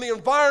different from the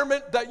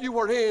environment that you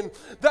are in.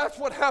 That's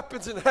what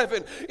happens in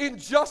heaven.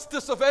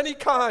 Injustice of any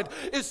kind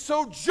is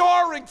so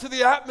jarring to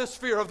the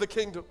atmosphere of the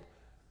kingdom.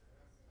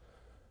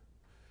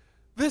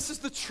 This is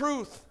the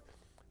truth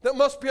that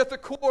must be at the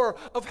core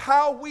of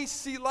how we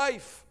see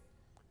life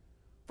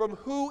from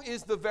who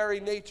is the very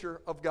nature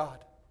of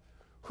God.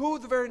 Who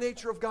the very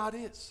nature of God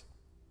is.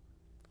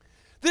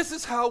 This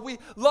is how we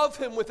love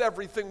him with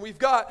everything we've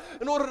got.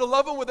 In order to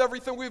love him with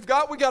everything we've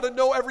got, we got to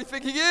know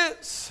everything he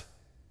is.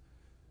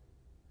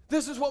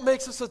 This is what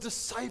makes us a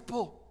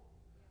disciple.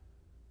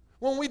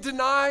 When we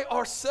deny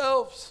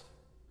ourselves,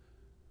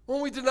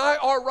 when we deny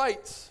our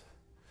rights.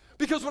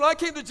 Because when I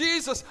came to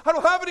Jesus, I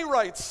don't have any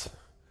rights.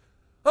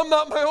 I'm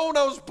not my own.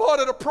 I was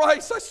bought at a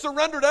price. I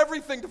surrendered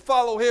everything to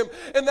follow him.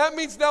 And that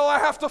means now I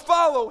have to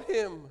follow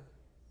him.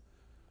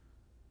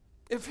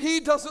 If he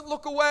doesn't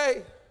look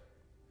away,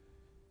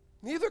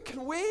 neither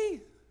can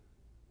we.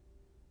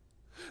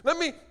 Let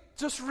me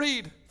just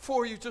read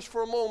for you just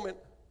for a moment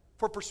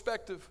for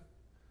perspective.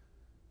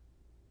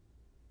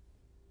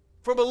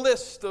 From a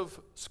list of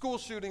school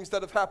shootings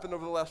that have happened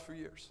over the last few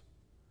years.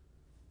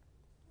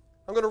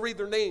 I'm going to read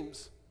their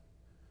names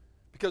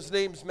because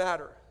names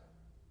matter.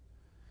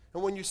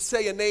 And when you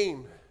say a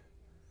name,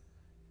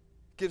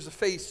 it gives a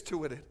face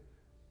to it. It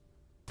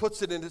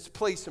puts it in its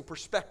place in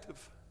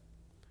perspective.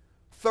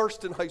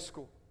 Thurston High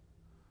School,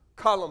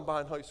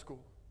 Columbine High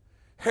School,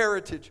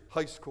 Heritage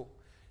High School,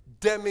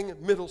 Deming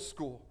Middle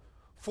School,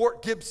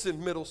 Fort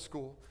Gibson Middle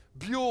School,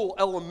 Buell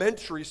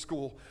Elementary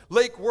School,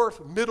 Lake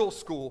Worth Middle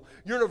School,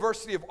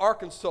 University of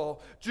Arkansas,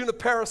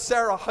 Junipero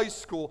Serra High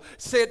School,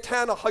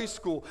 Santana High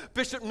School,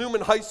 Bishop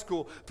Newman High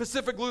School,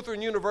 Pacific Lutheran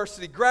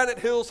University, Granite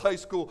Hills High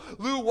School,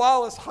 Lew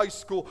Wallace High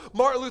School,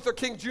 Martin Luther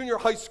King Jr.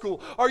 High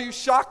School. Are you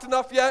shocked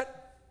enough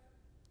yet?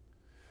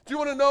 Do you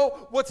want to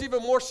know what's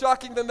even more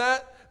shocking than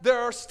that? There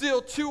are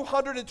still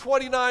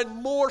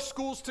 229 more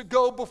schools to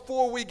go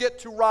before we get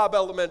to Robb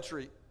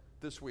Elementary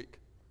this week.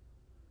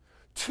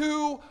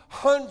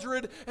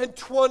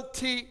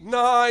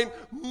 229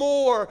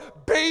 more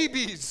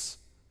babies,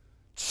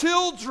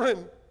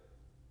 children,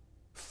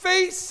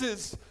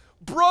 faces,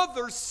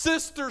 brothers,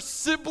 sisters,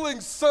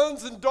 siblings,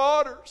 sons, and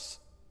daughters.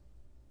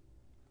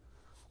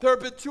 There have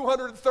been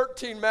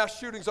 213 mass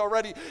shootings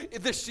already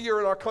this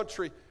year in our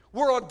country.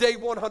 We're on day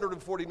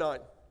 149,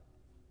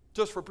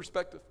 just for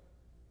perspective.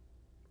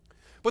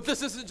 But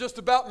this isn't just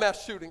about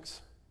mass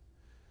shootings.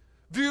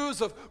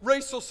 Views of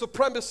racial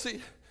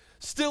supremacy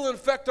still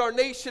infect our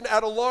nation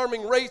at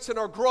alarming rates and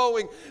are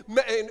growing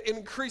in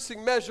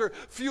increasing measure,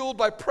 fueled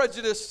by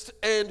prejudice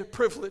and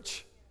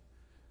privilege.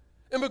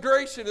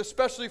 Immigration,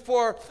 especially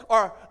for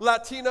our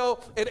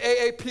Latino and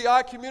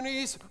AAPI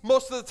communities,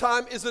 most of the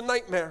time is a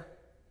nightmare.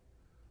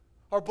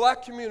 Our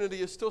black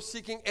community is still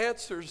seeking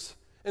answers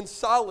and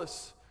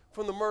solace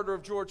from the murder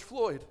of George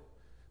Floyd.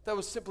 That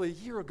was simply a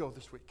year ago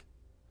this week.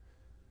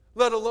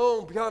 Let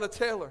alone Breonna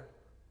Taylor,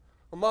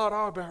 Ahmaud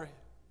Arbery,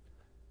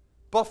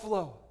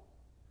 Buffalo,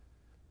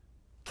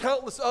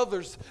 countless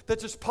others that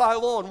just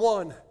pile on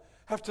one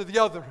after the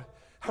other,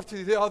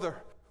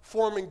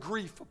 forming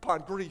grief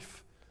upon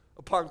grief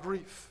upon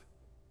grief.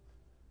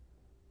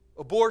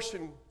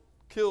 Abortion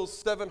kills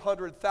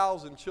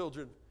 700,000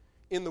 children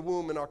in the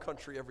womb in our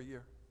country every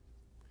year.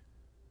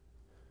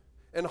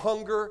 And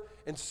hunger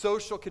and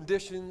social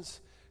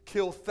conditions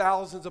kill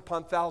thousands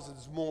upon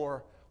thousands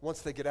more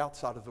once they get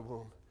outside of the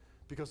womb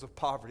because of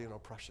poverty and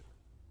oppression.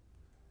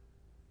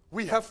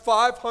 We have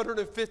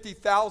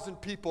 550,000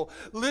 people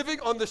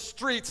living on the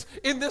streets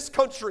in this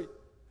country.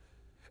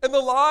 And the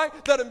lie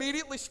that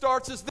immediately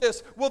starts is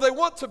this: well, they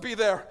want to be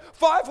there.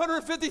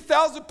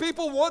 550,000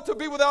 people want to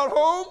be without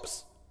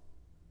homes?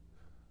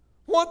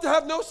 Want to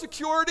have no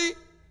security?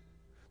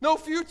 No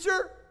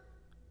future?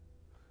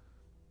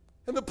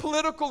 And the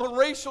political and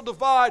racial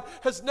divide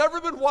has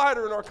never been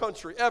wider in our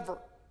country, ever.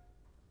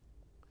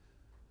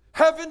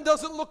 Heaven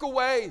doesn't look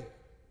away.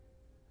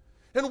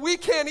 And we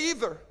can't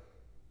either.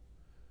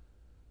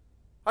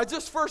 I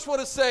just first want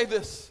to say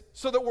this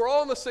so that we're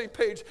all on the same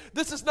page.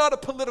 This is not a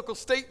political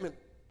statement.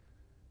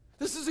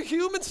 This is a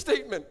human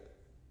statement.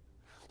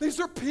 These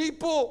are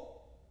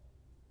people.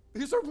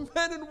 These are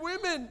men and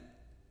women.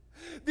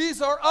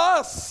 These are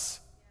us.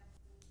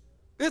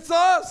 It's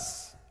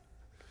us.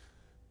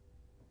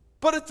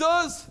 But it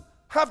does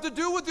have to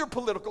do with your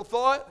political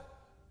thought.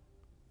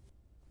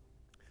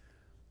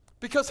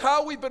 Because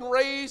how we've been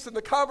raised and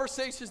the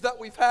conversations that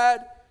we've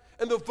had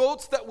and the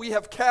votes that we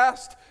have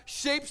cast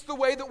shapes the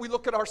way that we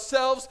look at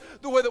ourselves,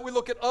 the way that we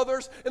look at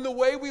others, and the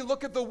way we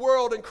look at the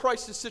world in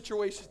crisis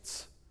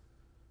situations.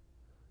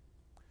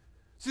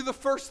 See, the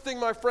first thing,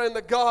 my friend,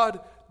 that God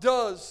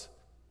does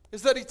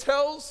is that he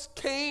tells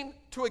Cain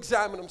to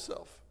examine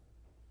himself.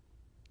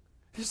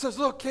 He says,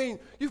 look, Cain,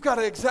 you've got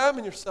to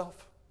examine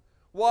yourself.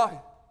 Why?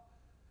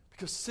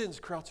 Because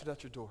sin's crouching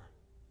at your door.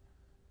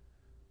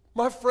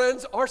 My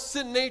friends, our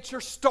sin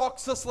nature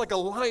stalks us like a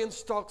lion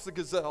stalks a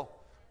gazelle.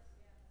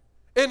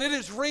 And it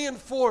is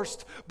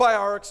reinforced by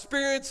our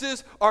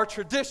experiences, our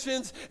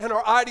traditions, and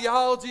our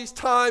ideologies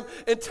time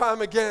and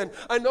time again.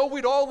 I know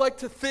we'd all like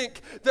to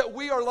think that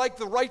we are like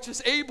the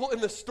righteous Abel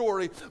in this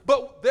story,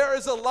 but there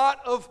is a lot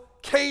of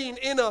Cain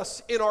in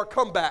us in our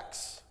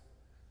comebacks.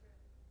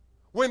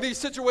 When these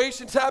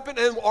situations happen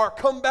and our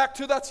comeback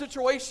to that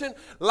situation,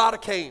 a lot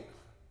of Cain.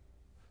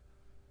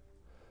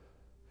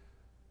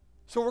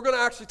 So we're going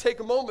to actually take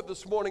a moment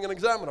this morning and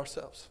examine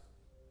ourselves.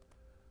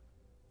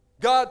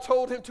 God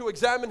told him to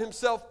examine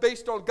himself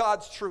based on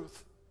God's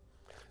truth.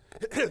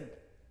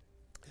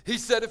 He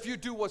said, if you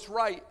do what's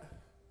right,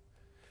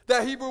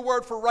 that Hebrew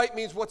word for right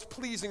means what's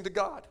pleasing to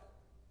God.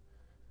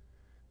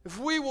 If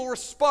we will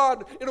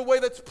respond in a way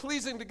that's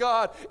pleasing to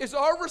God, is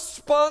our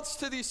response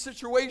to these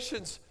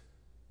situations,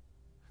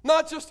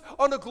 not just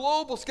on a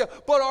global scale,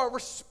 but our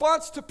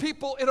response to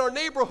people in our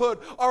neighborhood,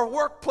 our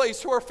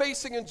workplace who are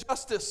facing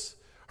injustice,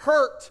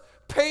 hurt,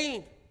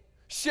 pain,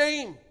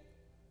 shame,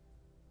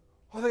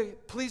 are they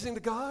pleasing to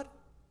God?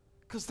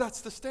 Because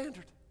that's the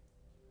standard.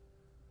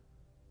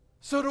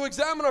 So to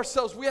examine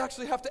ourselves, we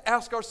actually have to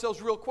ask ourselves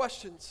real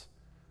questions.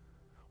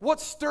 What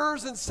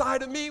stirs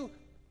inside of me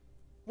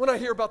when I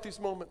hear about these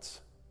moments?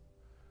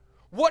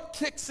 What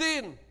kicks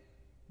in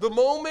the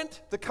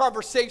moment the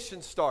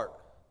conversations start?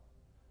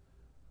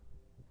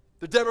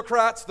 The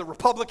Democrats, the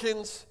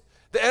Republicans,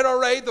 the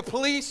NRA, the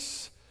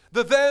police,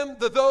 the them,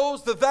 the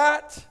those, the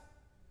that.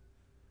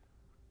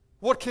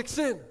 What kicks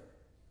in?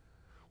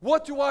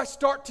 What do I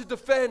start to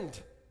defend?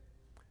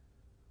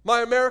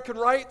 My American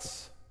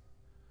rights?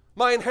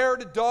 My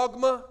inherited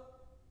dogma?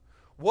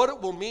 What it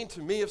will mean to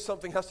me if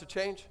something has to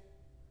change?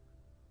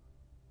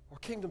 Or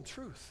kingdom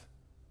truth?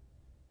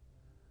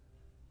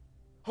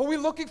 Are we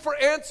looking for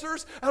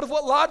answers out of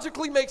what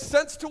logically makes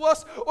sense to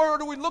us? Or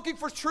are we looking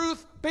for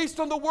truth based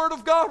on the Word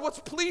of God? What's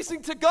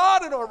pleasing to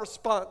God in our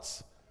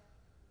response?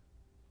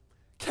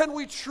 Can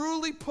we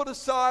truly put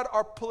aside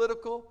our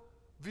political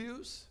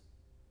views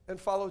and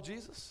follow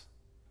Jesus?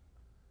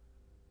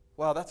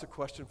 Wow, that's a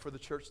question for the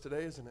church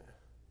today, isn't it?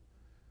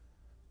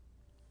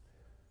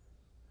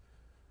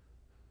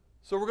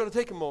 So we're going to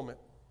take a moment,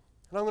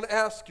 and I'm going to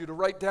ask you to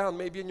write down,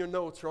 maybe in your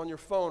notes or on your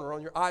phone or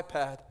on your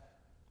iPad,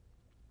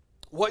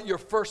 what your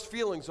first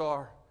feelings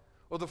are,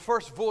 or the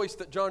first voice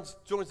that joins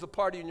the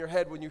party in your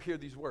head when you hear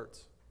these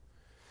words.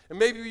 And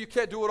maybe you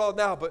can't do it all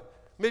now, but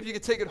maybe you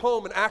can take it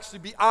home and actually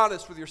be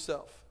honest with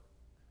yourself.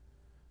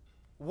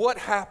 What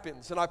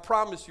happens? And I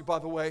promise you, by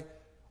the way,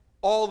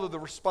 all of the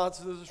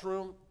responses in this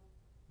room,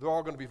 they're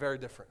all going to be very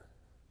different.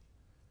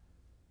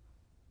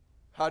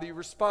 How do you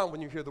respond when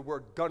you hear the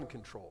word gun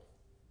control?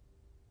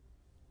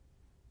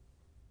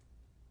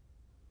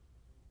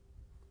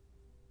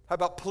 How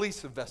about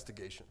police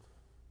investigation?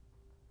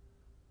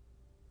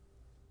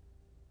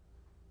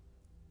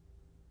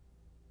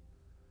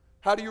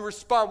 How do you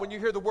respond when you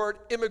hear the word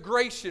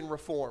immigration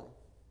reform?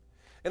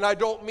 And I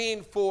don't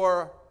mean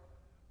for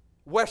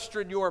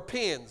Western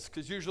Europeans,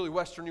 because usually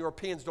Western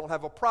Europeans don't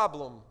have a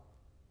problem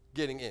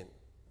getting in.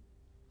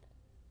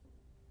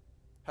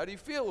 How do you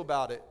feel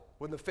about it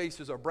when the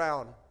faces are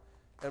brown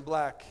and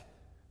black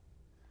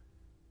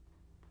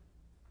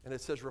and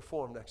it says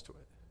reform next to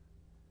it?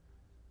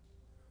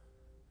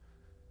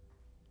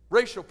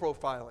 Racial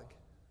profiling.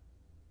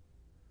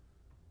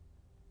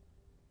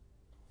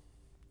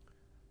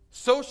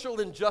 Social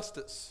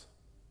injustice.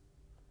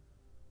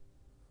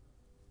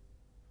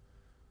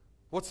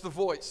 What's the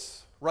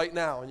voice right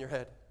now in your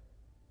head?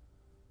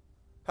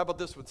 How about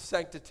this one?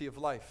 Sanctity of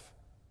life.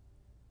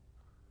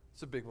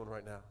 It's a big one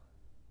right now.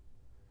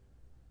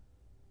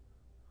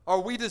 Are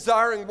we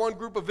desiring one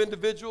group of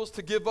individuals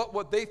to give up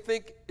what they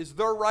think is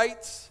their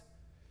rights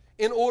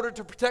in order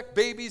to protect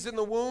babies in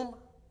the womb,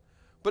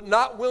 but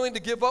not willing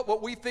to give up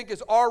what we think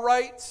is our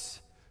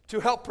rights to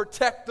help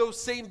protect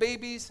those same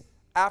babies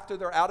after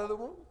they're out of the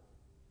womb?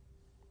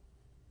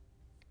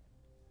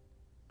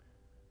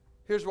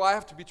 Here's why I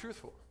have to be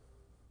truthful.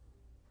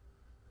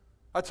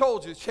 I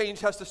told you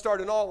change has to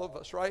start in all of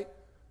us, right?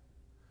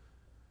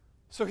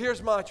 So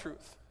here's my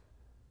truth.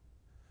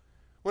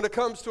 When it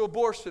comes to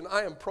abortion,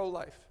 I am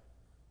pro-life.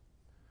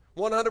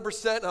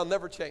 100%, I'll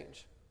never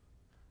change.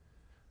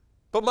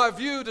 But my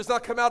view does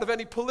not come out of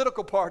any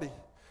political party.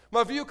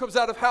 My view comes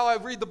out of how I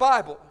read the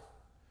Bible.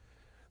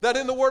 That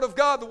in the Word of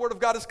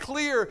God is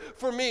clear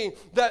for me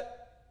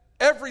that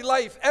every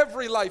life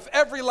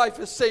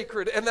is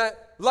sacred, and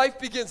that life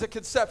begins at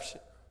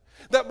conception.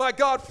 That my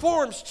God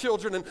forms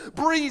children and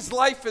breathes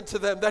life into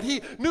them, that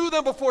He knew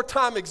them before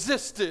time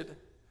existed.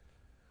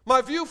 My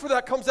view for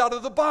that comes out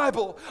of the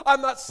Bible.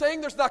 I'm not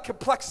saying there's not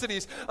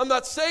complexities. I'm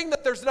not saying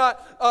that there's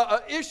not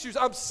issues.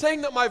 I'm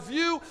saying that my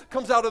view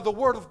comes out of the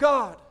Word of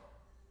God.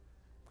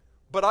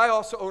 But I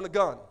also own a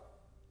gun.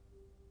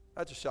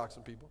 That just shocked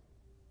some people.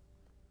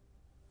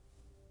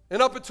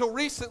 And up until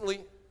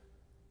recently,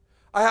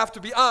 I have to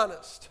be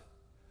honest,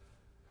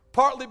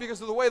 partly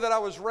because of the way that I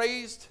was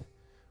raised,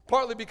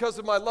 partly because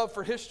of my love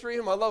for history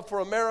and my love for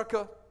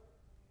America,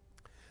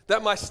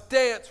 that my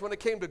stance when it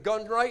came to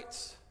gun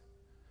rights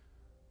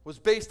was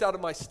based out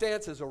of my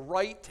stance as a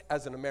right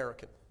as an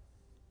American.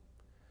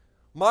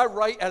 My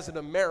right as an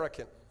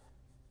American.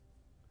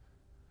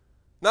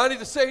 Now I need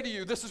to say to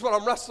you, this is what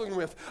I'm wrestling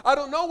with. I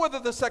don't know whether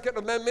the Second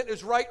Amendment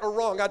is right or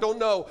wrong. I don't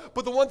know.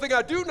 But the one thing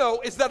I do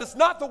know is that it's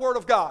not the Word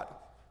of God.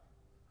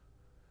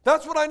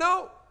 That's what I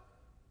know.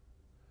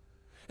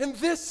 And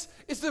this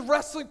is the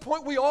wrestling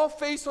point we all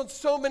face on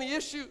so many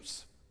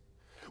issues.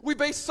 We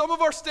base some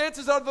of our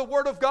stances out of the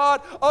Word of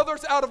God,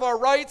 others out of our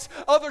rights,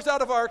 others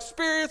out of our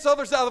experience,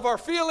 others out of our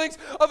feelings,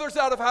 others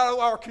out of how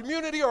our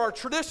community or our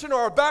tradition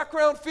or our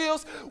background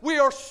feels. We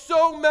are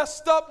so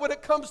messed up when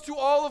it comes to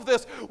all of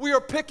this. We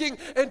are picking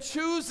and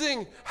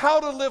choosing how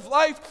to live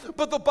life.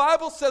 But the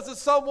Bible says in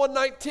Psalm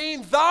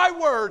 119, Thy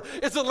word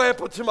is a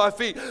lamp unto my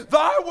feet.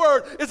 Thy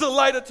word is a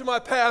light unto my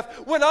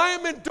path. When I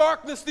am in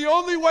darkness, the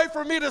only way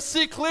for me to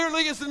see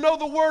clearly is to know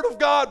the Word of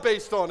God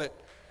based on it.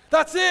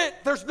 That's it.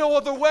 There's no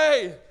other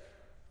way.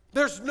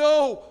 There's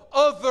no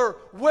other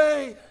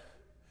way.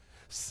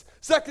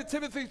 2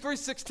 Timothy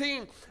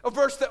 3:16, a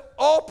verse that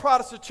all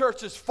Protestant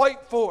churches fight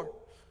for.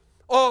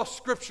 All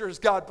Scripture is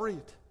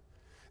God-breathed.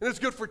 And it's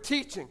good for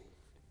teaching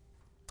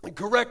and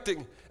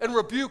correcting and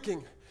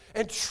rebuking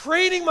and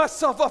training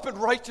myself up in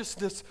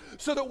righteousness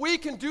so that we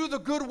can do the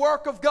good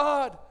work of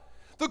God.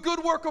 The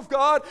good work of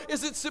God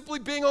isn't simply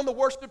being on the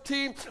worship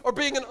team or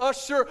being an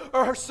usher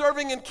or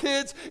serving in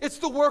kids. It's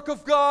the work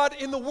of God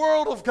in the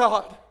world of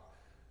God.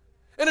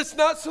 And it's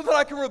not so that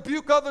I can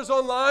rebuke others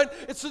online.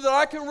 It's so that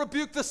I can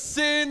rebuke the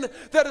sin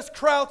that is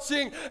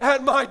crouching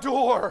at my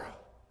door.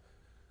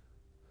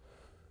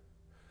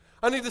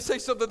 I need to say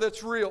something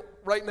that's real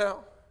right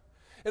now.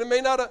 And it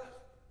may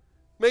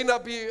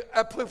not be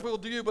applicable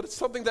to you, but it's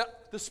something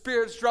that the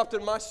Spirit's dropped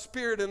in my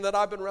spirit and that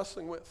I've been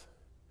wrestling with.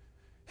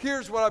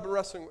 Here's what I've been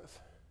wrestling with.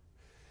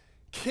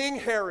 King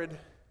Herod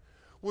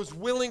was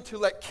willing to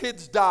let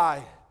kids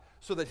die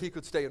so that he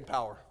could stay in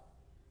power.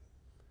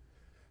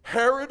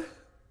 Herod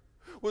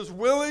was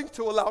willing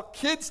to allow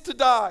kids to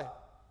die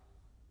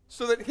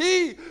so that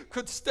he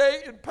could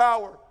stay in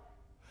power.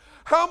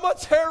 How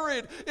much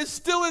Herod is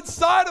still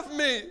inside of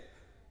me?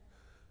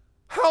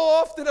 How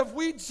often have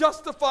we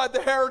justified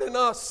the Herod in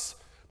us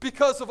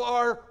because of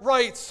our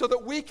rights so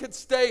that we can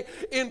stay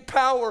in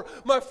power?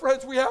 My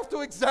friends, we have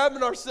to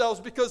examine ourselves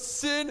because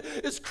sin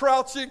is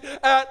crouching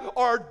at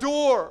our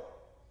door.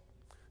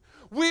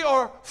 We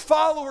are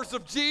followers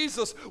of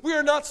Jesus. We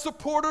are not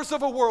supporters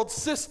of a world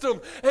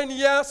system. And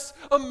yes,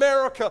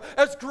 America,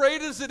 as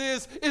great as it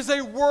is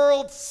a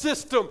world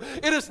system.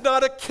 It is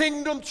not a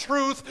kingdom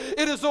truth.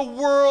 It is a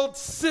world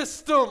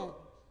system.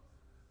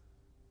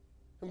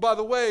 And by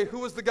the way,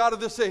 who is the God of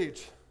this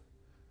age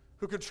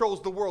who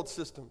controls the world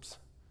systems?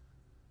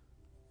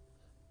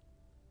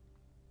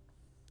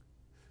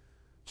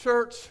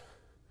 Church,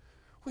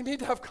 we need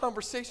to have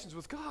conversations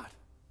with God.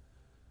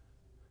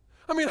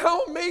 I mean,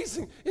 how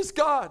amazing is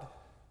God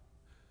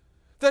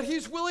that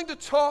He's willing to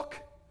talk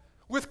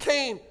with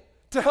Cain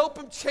to help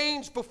him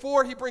change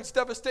before he brings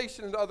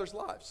devastation into others'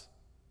 lives?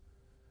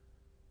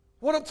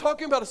 What I'm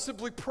talking about is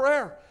simply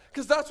prayer,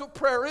 because that's what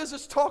prayer is.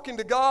 It's talking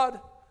to God.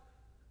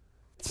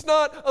 It's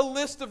not a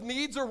list of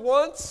needs or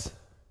wants.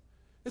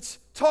 It's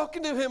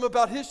talking to Him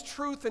about His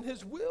truth and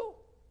His will.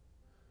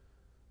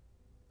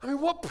 I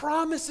mean, what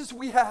promises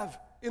we have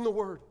in the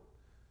Word?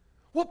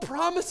 What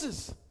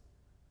promises?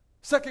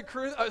 2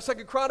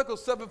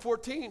 Chronicles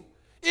 7:14.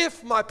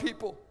 If my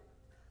people,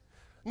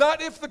 not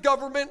if the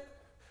government,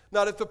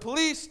 not if the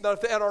police, not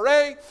if the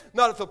NRA,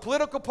 not if the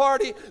political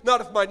party,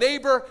 not if my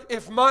neighbor,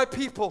 if my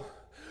people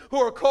who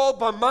are called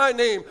by my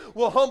name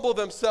will humble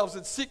themselves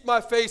and seek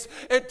my face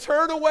and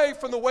turn away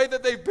from the way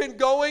that they've been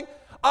going,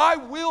 I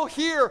will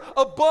hear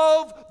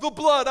above the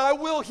blood. I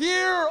will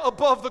hear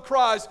above the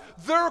cries,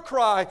 their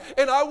cry,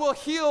 and I will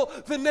heal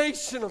the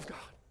nation of God.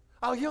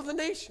 I'll heal the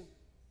nation.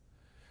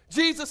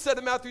 Jesus said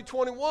in Matthew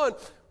 21,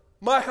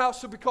 my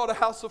house shall be called a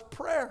house of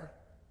prayer.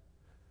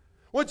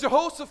 When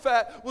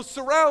Jehoshaphat was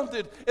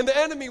surrounded and the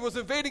enemy was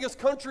invading his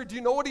country, do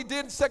you know what he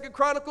did in 2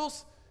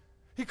 Chronicles?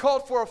 He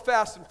called for a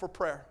fast and for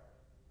prayer.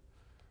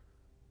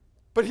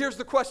 But here's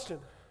the question.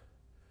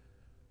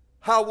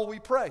 How will we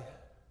pray?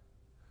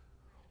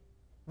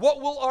 What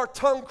will our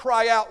tongue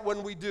cry out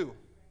when we do?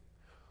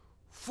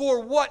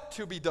 For what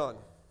to be done?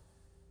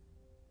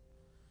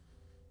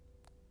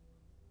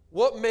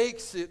 What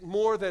makes it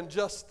more than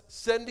just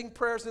sending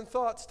prayers and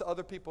thoughts to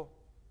other people?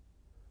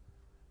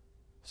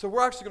 So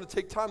we're actually going to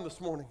take time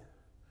this morning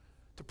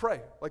to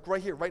pray, like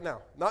right here, right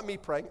now. Not me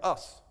praying,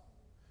 us.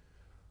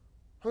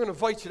 I'm going to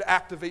invite you to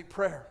activate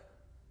prayer.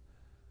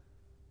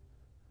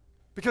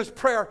 Because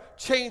prayer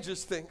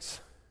changes things.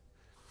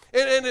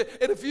 And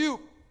if you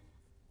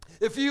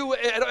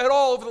at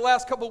all over the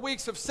last couple of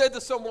weeks have said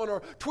to someone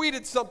or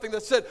tweeted something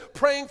that said,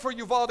 praying for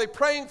Uvalde,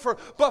 praying for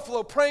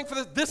Buffalo, praying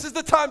for this is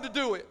the time to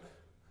do it.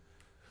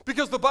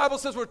 Because the Bible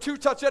says where two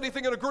touch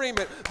anything in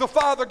agreement, the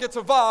Father gets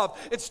involved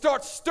and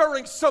starts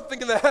stirring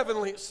something in the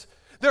heavenlies.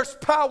 There's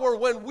power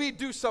when we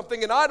do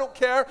something, and I don't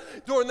care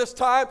during this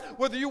time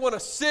whether you want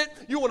to sit,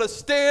 you want to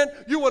stand,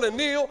 you want to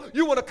kneel,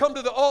 you want to come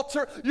to the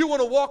altar, you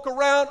want to walk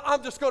around.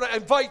 I'm just going to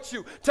invite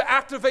you to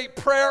activate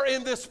prayer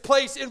in this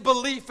place in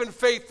belief and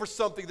faith for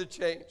something to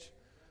change.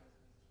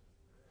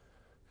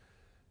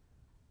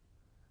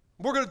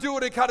 We're going to do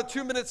it in kind of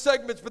 2-minute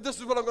segments, but this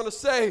is what I'm going to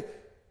say.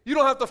 You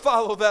don't have to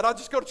follow that. I'm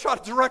just going to try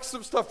to direct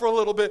some stuff for a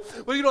little bit.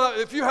 But you don't have,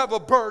 if you have a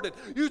burden,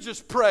 you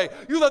just pray.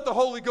 You let the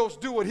Holy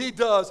Ghost do what he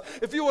does.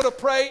 If you want to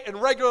pray in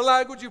regular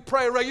language, you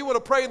pray. You want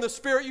to pray in the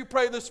Spirit, you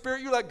pray in the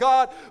Spirit. You let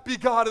God be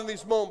God in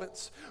these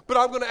moments. But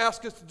I'm going to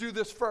ask us to do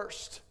this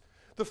first.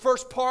 The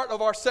first part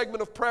of our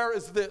segment of prayer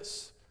is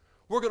this.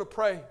 We're going to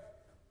pray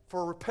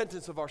for a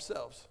repentance of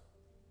ourselves.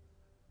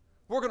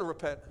 We're going to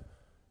repent.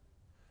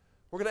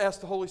 We're going to ask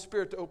the Holy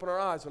Spirit to open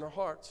our eyes and our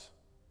hearts.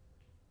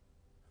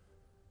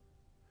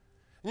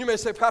 And you may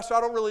say, Pastor,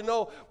 I don't really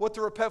know what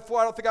to repent for.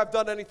 I don't think I've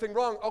done anything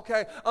wrong.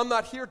 Okay, I'm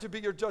not here to be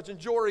your judge and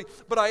jury,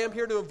 but I am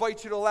here to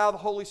invite you to allow the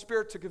Holy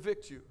Spirit to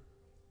convict you,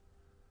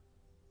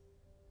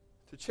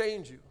 to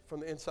change you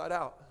from the inside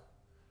out.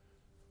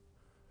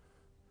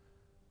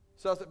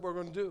 So that's what we're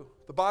going to do.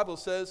 The Bible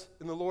says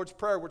in the Lord's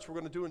Prayer, which we're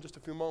going to do in just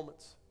a few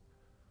moments,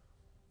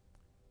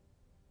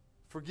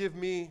 forgive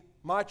me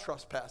my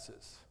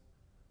trespasses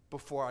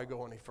before I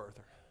go any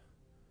further.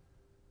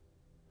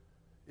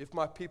 If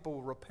my people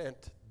will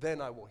repent, then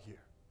I will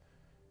hear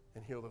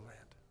and heal the land.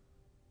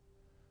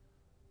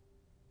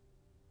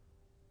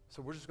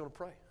 So we're just going to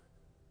pray.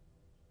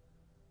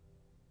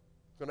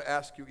 I'm going to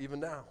ask you even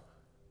now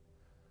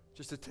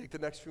just to take the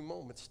next few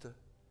moments to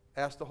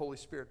ask the Holy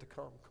Spirit to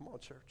come. Come on,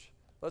 church.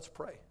 Let's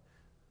pray.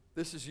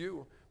 This is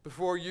you.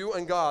 Before you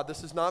and God.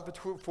 This is not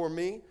for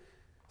me.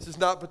 This is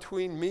not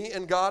between me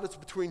and God. It's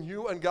between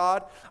you and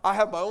God. I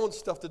have my own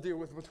stuff to deal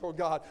with before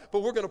God.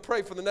 But we're going to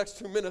pray for the next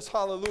 2 minutes.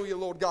 Hallelujah,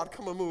 Lord God.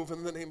 Come and move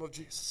in the name of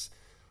Jesus.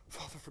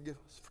 Father, forgive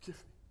us. Forgive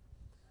me.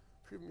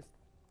 Forgive me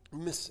for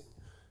missing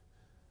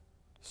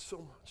so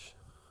much.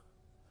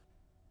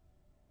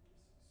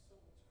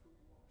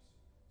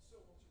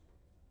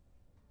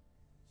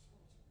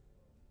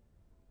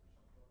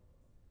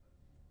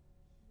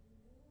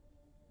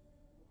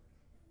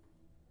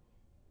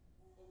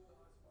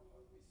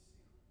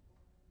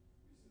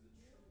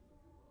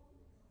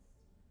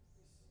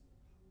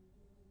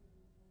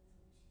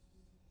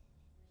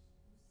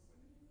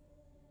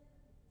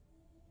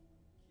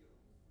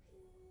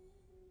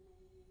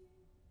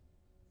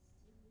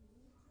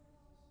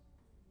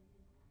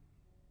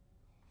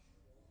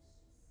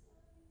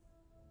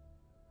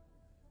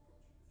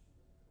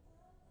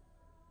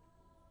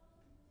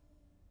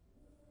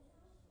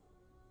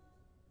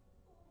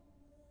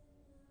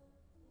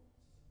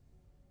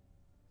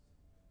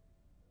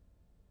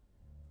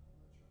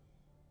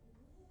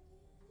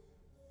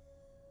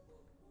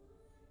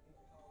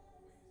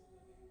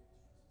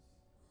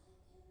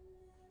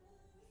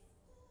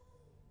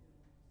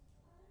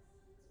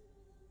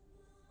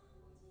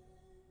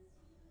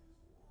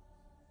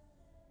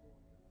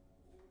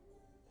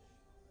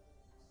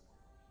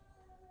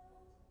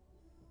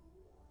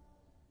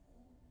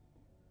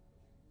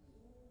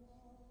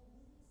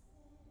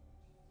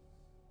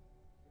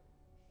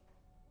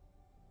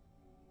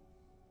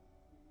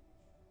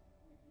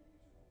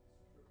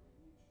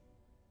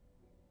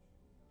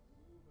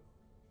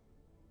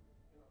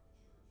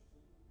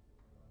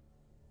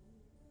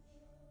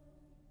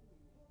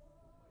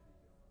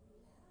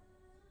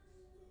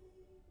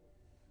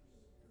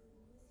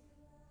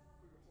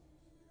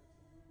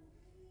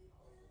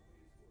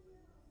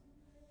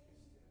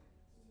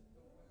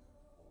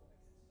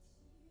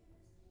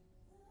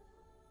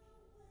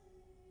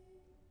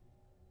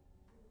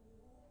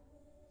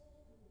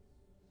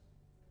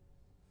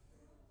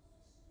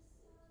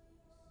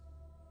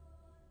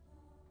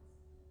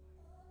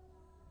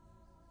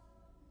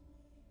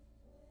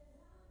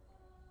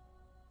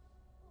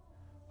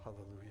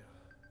 Hallelujah.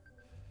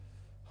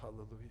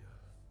 Hallelujah.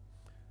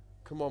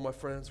 Come on, my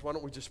friends. Why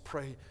don't we just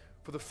pray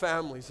for the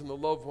families and the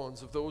loved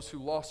ones of those who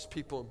lost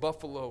people in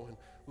Buffalo and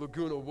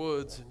Laguna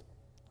Woods and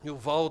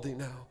Uvalde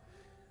now.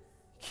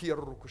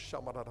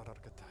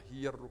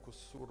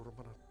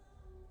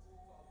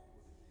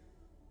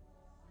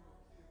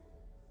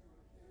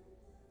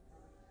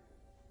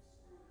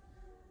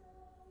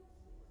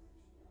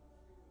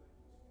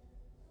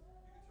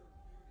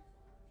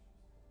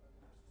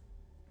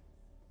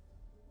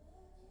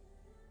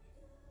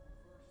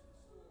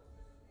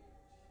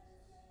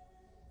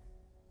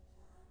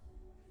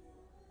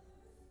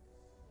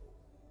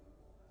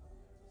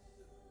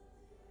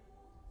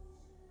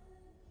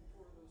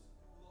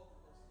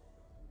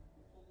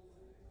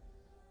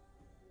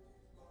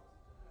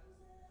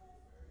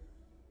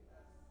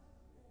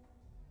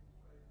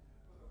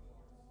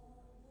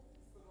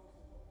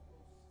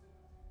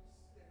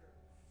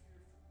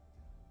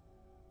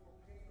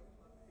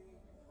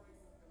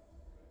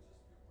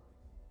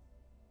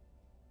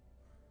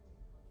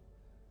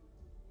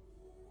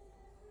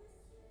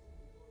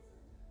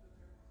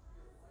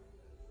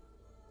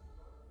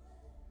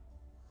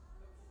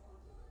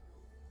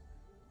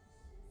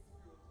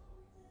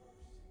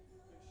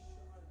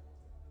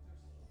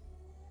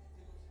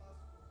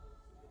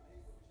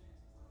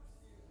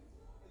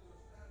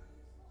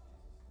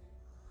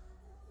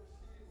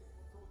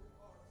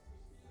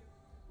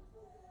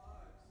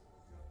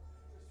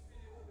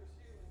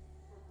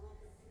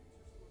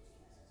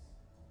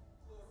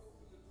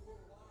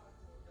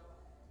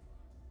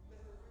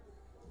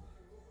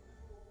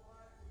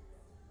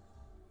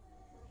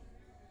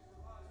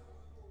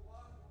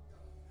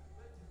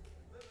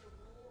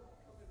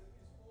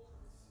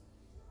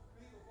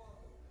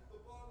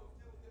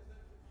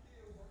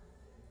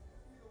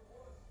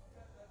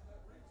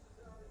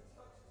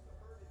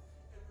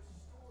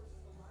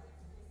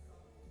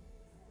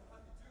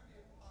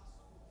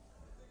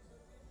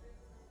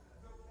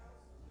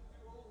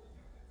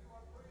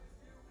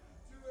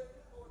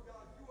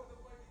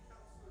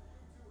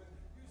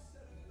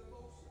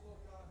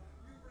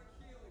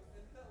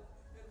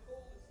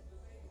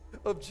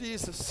 of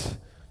Jesus.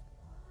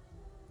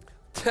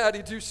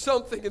 Daddy, do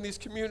something in these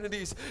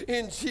communities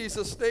in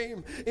Jesus'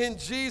 name, in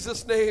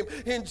Jesus' name,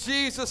 in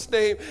Jesus'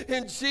 name,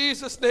 in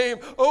Jesus' name.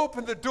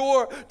 Open the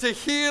door to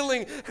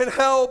healing and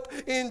help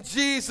in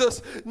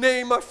Jesus'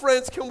 name. My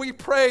friends, can we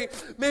pray?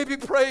 Maybe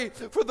pray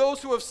for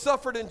those who have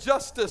suffered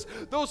injustice,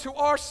 those who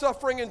are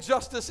suffering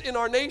injustice in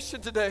our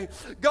nation today.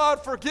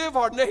 God, forgive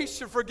our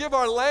nation, forgive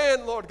our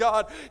land, Lord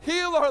God.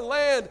 Heal our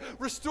land,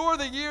 restore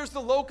the years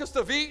the locusts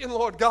have eaten,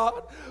 Lord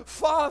God.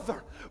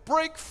 Father,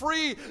 break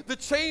free the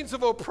chains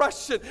of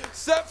oppression.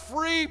 Set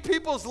free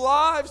people's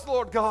lives,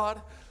 Lord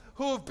God,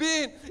 who have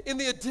been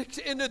in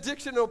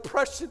addiction and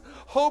oppression,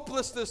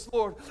 hopelessness,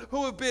 Lord,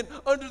 who have been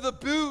under the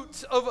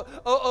boot of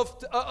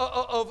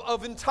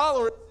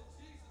intolerance.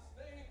 In Jesus'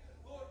 name,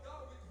 Lord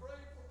God, we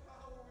pray for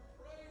power. We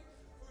pray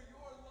for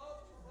your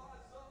love to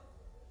rise up.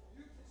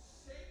 You can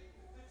shake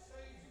the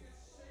chains. You can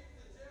shake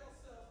the jail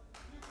cells.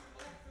 You can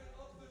open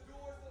up the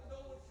doors that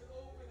no one can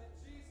open. In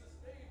Jesus'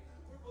 name,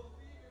 we're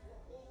believing for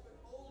hope and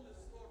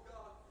wholeness, Lord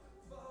God.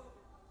 Father,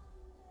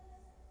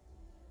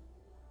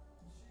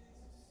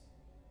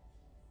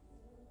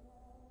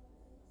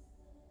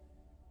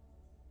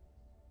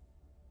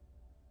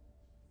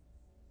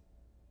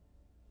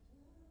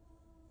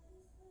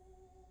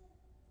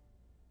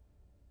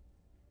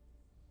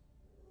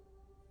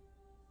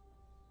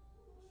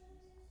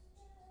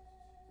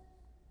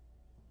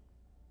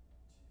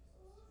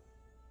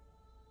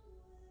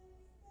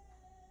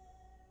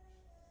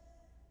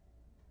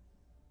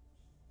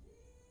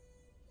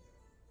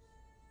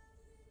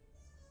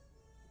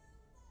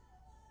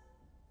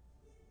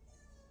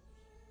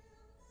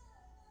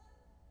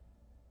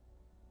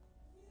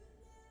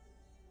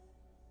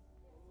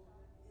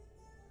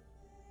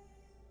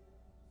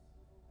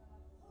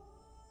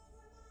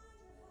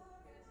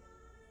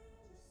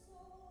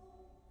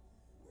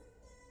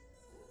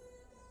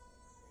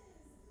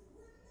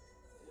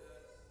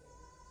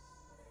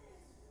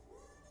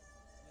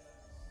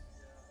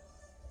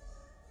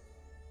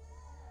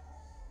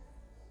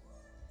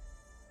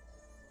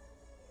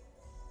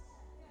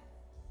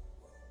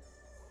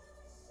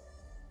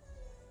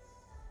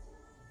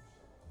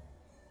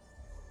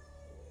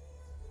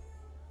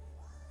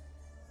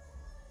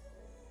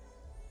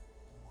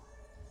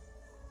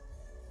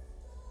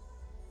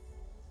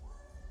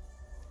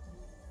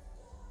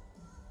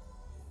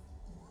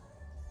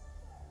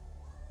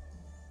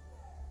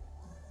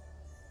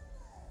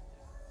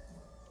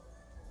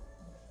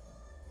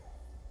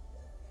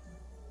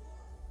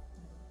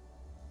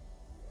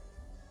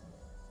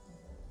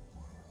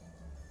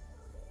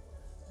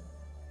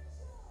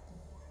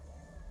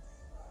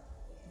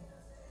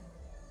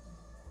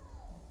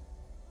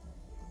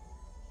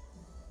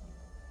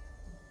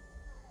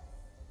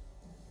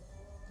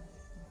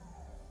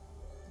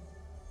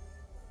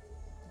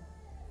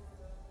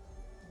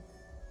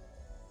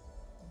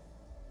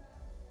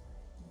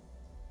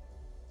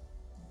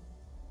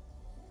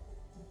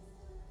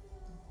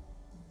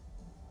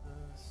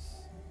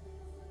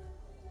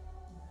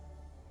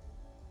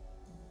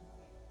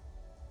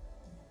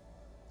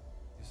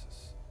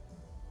 Jesus.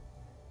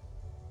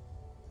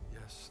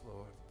 Yes,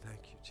 Lord.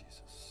 Thank you,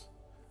 Jesus.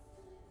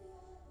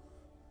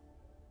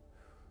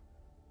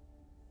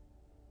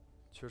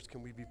 Church,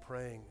 can we be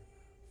praying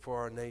for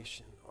our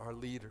nation, our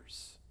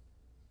leaders,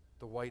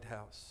 the White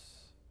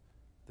House,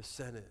 the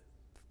Senate,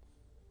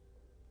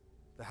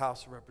 the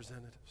House of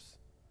Representatives?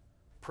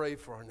 Pray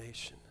for our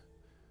nation.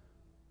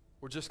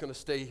 We're just going to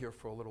stay here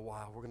for a little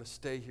while. We're going to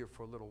stay here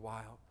for a little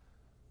while.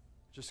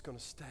 Just going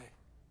to stay.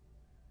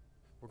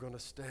 We're going to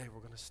stay.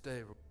 We're going to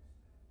stay.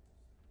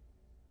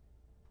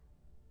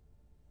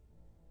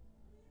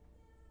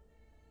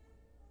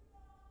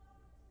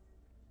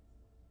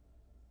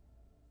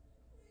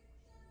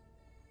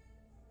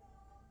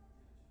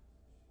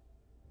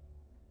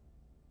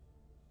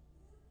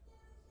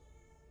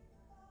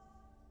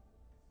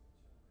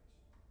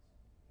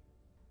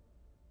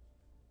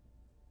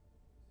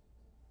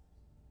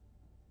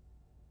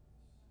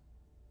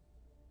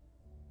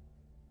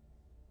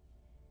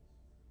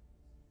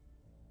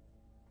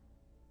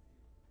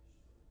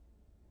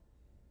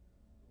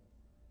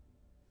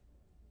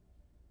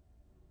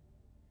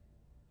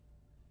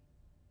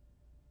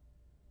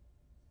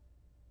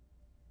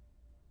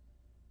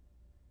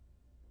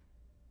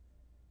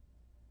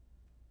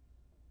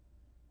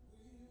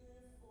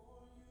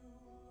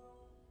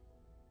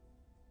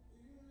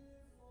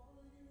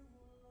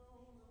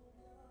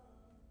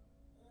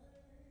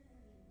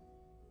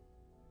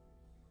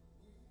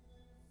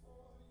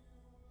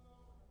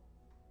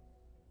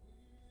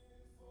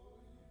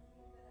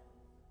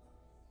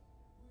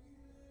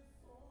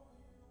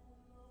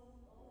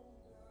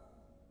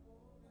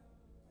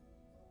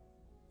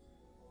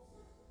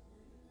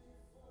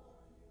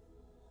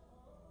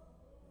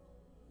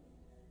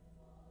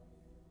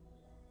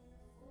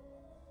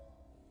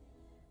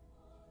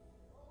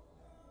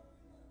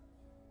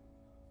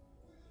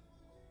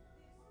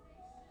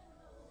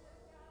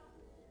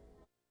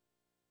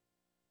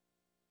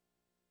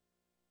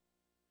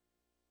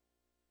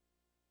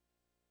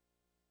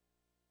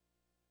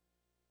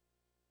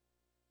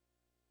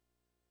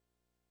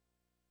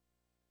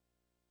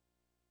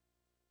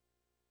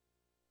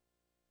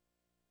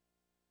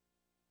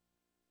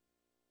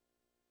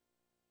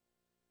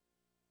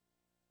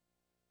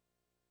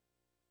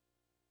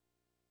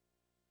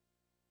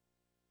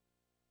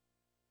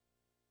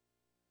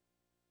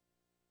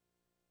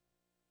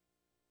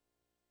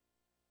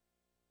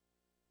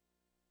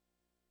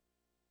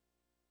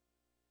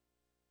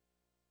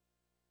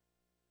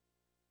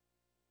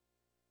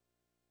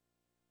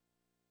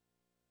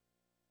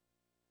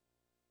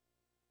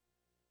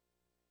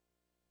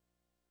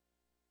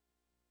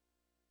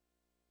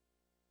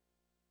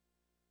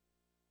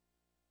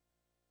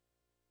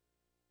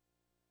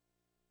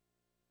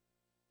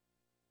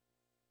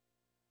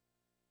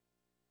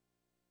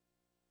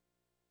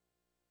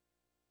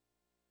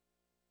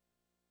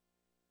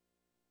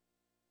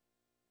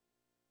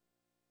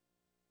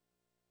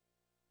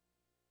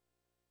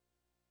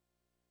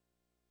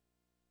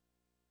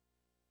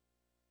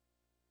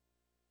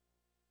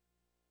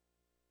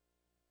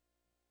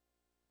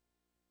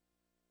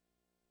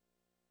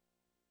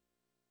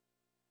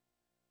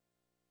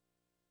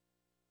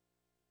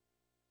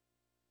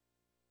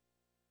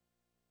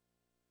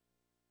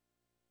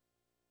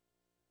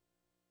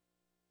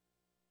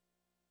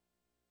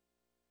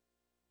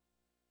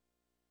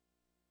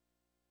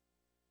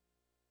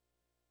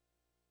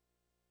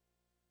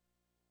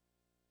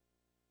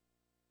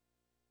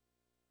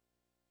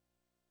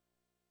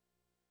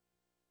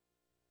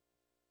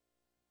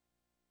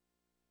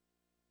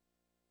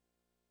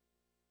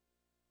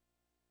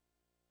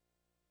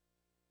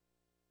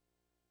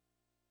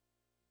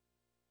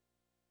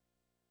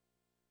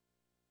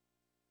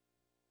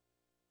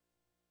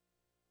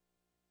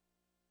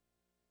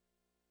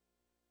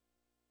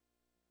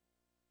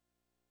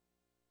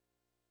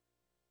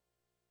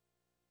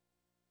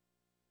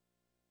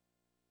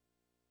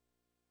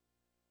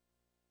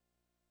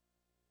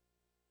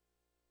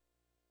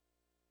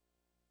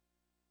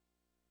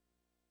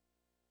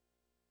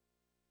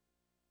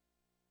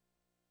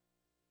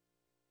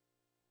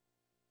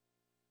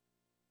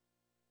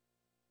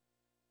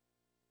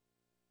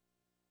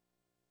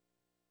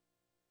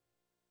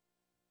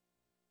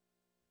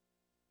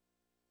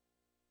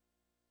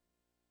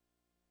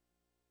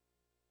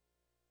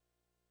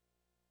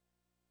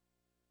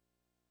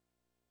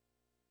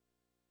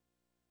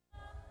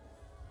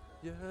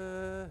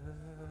 Yeah.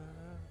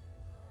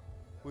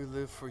 We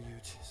live for you,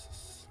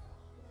 Jesus.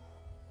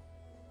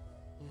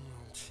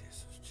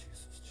 Jesus,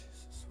 Jesus,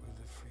 Jesus. We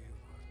live for you,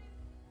 Lord.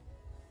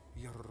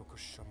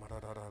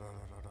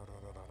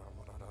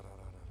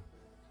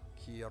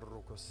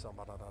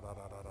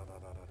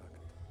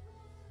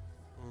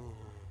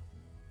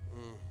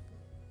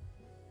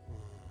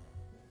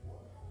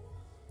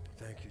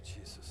 Thank you,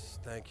 Jesus.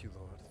 Thank you,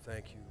 Lord.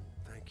 Thank you.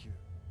 Thank you.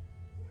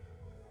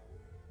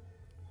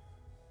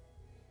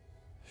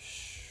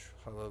 Shh.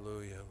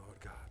 Hallelujah, Lord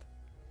God.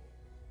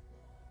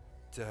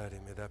 Daddy,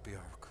 may that be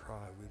our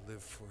cry. We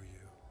live for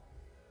you.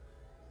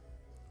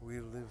 We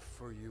live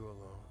for you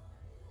alone.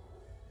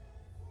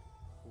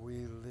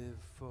 We live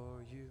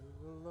for you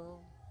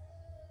alone.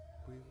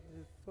 We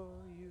live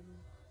for you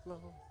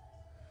alone.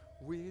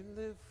 We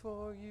live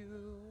for you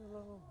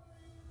alone.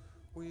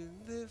 We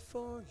live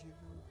for you.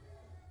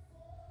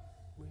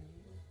 We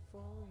live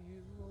for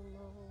you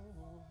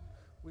alone.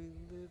 We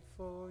live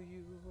for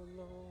you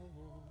alone.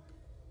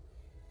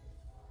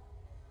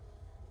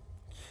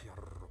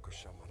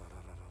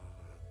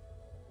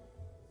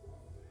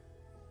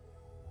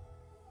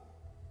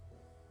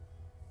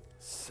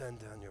 Send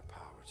down your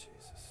power,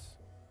 Jesus.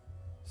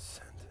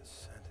 Send it,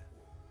 send it.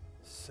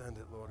 Send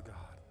it, Lord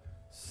God.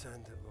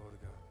 Send it, Lord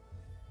God.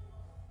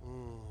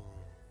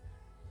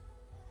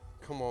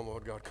 Come on,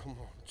 Lord God. Come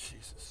on,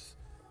 Jesus.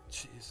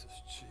 Jesus,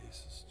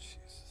 Jesus,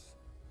 Jesus.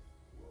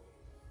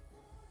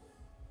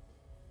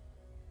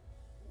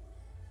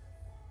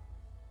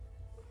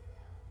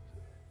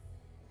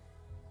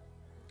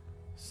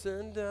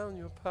 Send down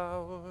your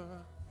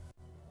power.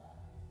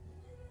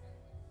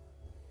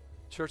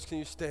 Church, can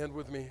you stand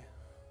with me?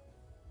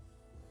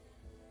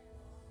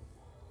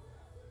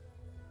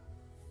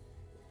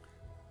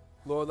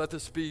 Lord, let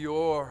this be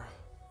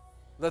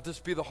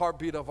the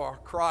heartbeat of our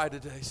cry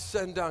today.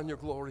 Send down your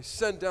glory.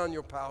 Send down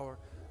your power.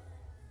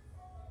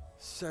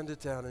 Send it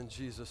down in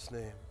Jesus'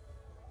 name.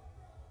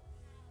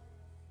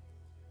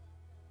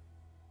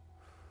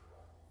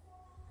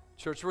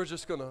 Church, we're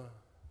just going to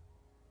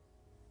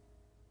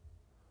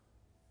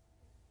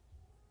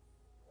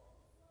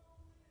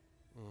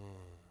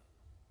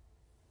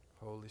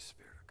Holy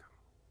Spirit, come.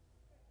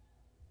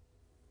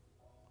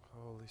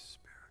 Holy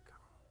Spirit, come.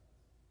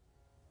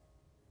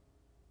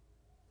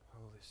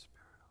 Holy Spirit, Holy Spirit.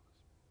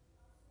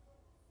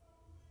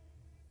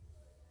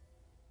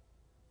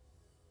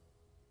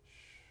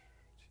 Shh.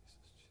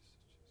 Jesus, Jesus,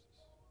 Jesus.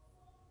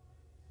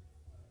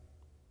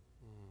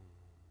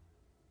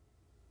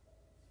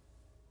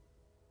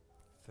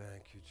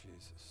 Thank you,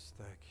 Jesus.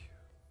 Thank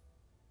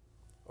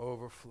you.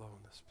 Overflow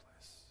in this place.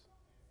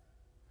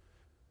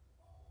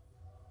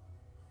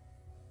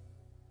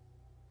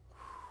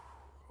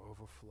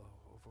 Overflow,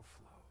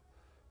 overflow,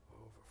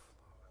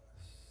 overflow in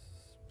this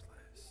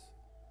place.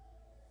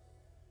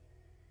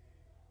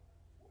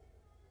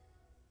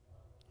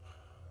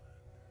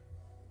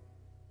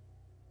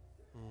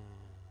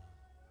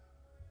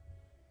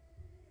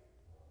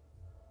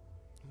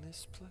 In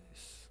this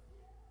place.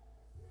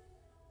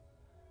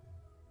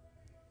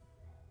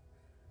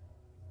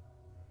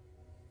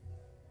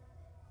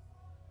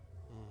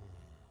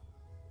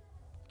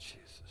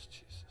 Jesus,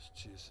 Jesus,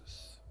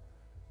 Jesus,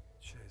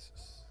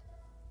 Jesus.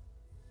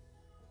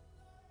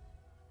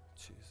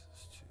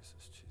 Jesus,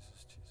 Jesus,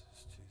 Jesus,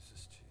 Jesus,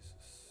 Jesus,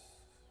 Jesus.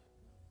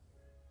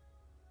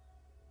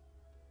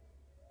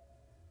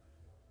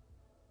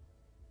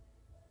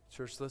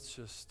 Church, let's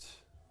just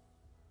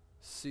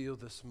seal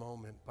this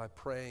moment by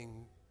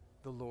praying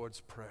the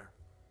Lord's Prayer.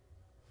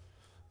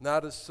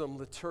 Not as some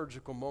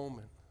liturgical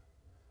moment,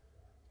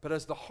 but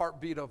as the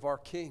heartbeat of our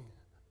King,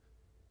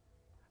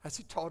 as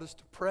He taught us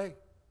to pray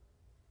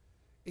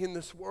in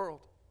this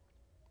world.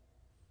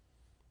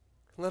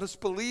 Let us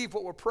believe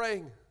what we're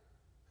praying.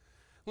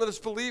 Let us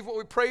believe what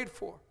we prayed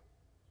for.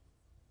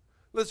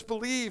 Let's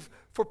believe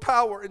for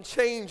power and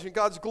change and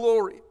God's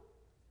glory.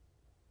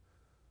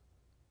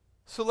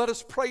 So let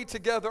us pray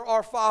together.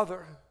 Our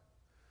Father,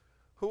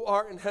 who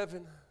art in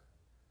heaven,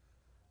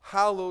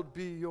 hallowed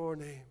be your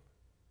name.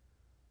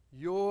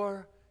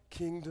 Your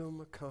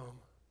kingdom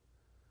come.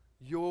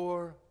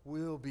 Your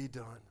will be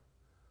done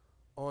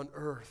on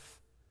earth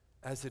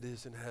as it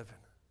is in heaven.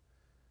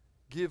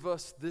 Give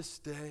us this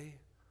day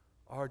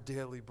our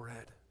daily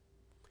bread,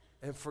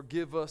 and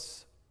forgive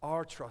us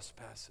our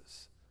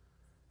trespasses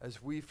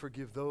as we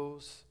forgive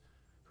those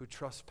who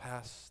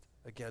trespass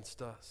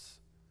against us.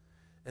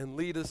 And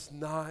lead us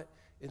not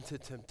into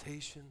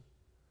temptation,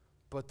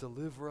 but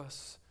deliver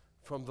us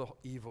from the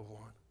evil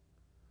one.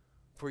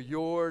 For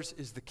yours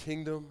is the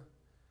kingdom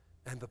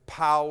and the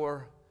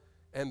power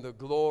and the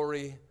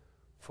glory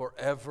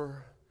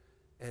forever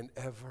and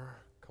ever.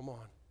 Come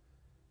on.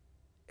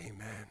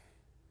 Amen.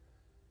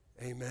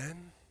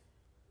 Amen.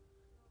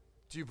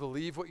 Do you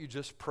believe what you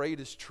just prayed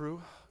is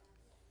true?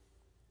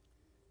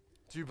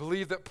 Do you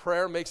believe that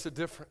prayer makes a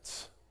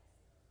difference?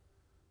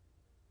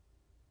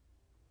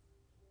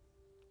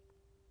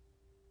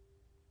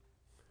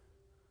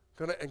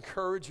 I'm going to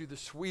encourage you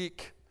this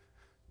week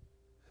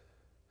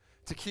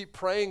to keep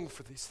praying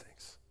for these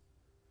things.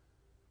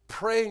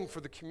 praying for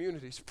the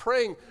communities,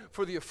 praying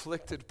for the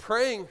afflicted,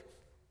 praying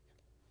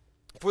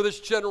for this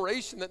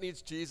generation that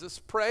needs Jesus,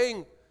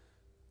 praying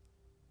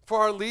for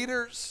our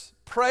leaders,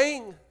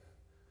 praying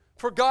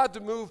for God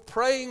to move,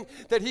 praying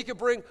that he could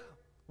bring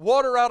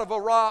water out of a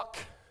rock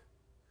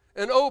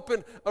and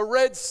open a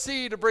Red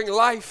Sea to bring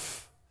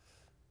life,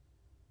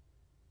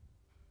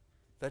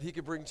 that he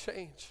could bring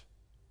change.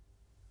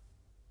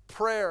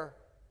 Prayer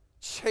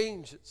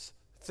changes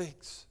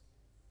things.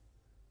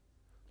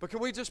 But can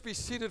we just be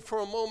seated for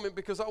a moment,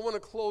 because I want to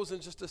close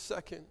in just a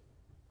second.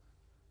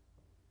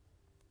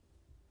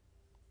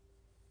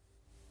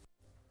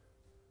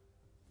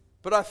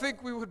 But I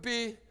think we would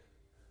be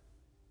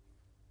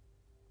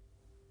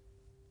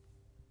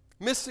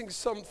missing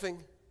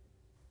something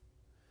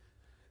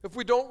if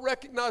we don't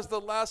recognize the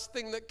last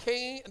thing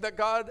that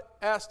God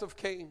asked of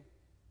Cain.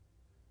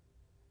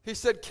 He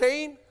said,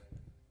 Cain,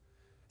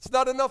 it's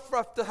not enough for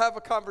us to have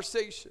a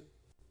conversation.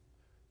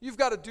 You've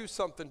got to do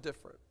something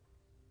different.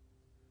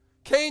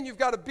 Cain, you've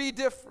got to be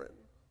different.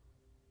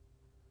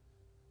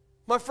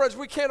 My friends,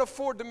 we can't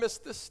afford to miss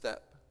this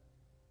step.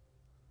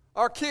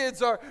 Our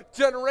kids, our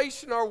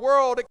generation, our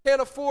world, it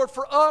can't afford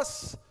for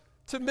us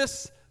to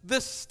miss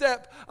this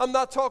step. I'm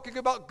not talking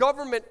about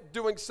government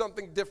doing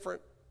something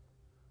different,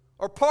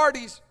 or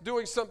parties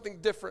doing something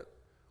different,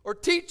 or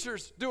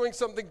teachers doing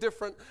something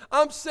different.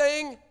 I'm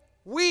saying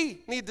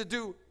we need to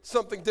do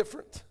something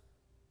different.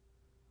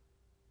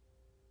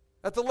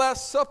 At the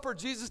Last Supper,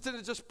 Jesus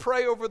didn't just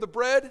pray over the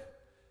bread.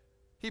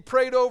 He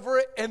prayed over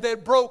it and then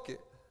broke it.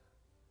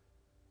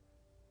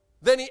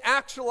 Then he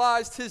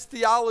actualized his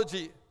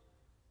theology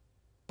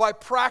by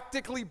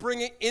practically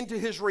bringing it into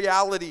his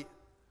reality,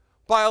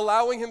 by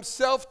allowing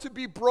himself to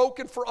be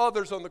broken for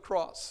others on the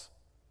cross.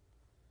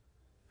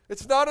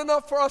 It's not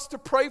enough for us to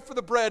pray for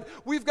the bread.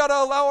 We've got to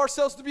allow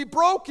ourselves to be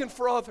broken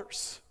for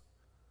others.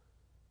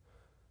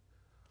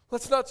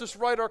 Let's not just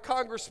write our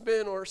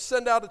congressman or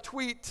send out a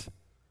tweet.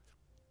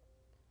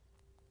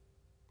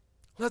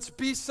 Let's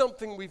be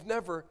something we've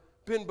never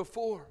been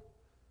before.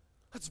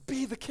 Let's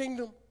be the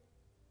kingdom.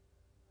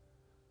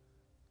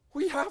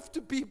 We have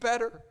to be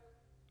better.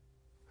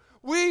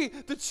 We,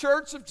 the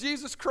church of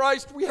Jesus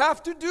Christ, we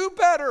have to do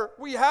better.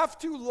 We have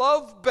to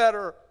love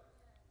better.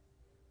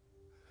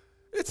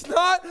 It's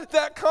not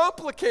that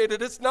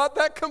complicated. It's not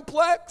that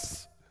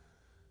complex.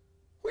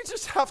 We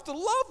just have to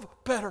love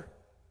better.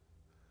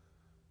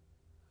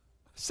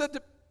 I said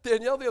to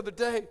Danielle the other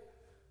day,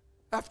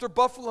 after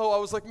Buffalo, I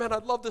was like, man,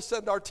 I'd love to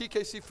send our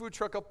TKC food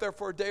truck up there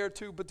for a day or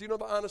two, but do you know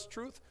the honest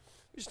truth?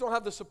 We just don't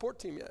have the support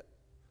team yet.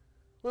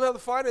 We don't have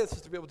the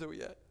finances to be able to do it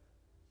yet.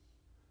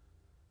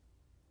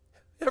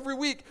 Every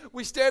week,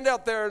 we stand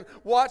out there and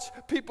watch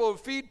people and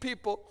feed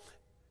people.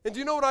 And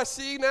do you know what I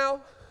see now?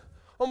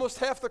 Almost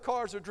half the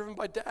cars are driven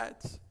by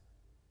dads.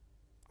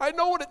 I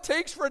know what it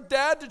takes for a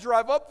dad to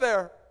drive up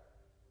there.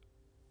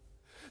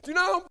 Do you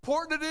know how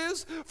important it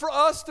is for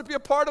us to be a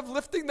part of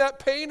lifting that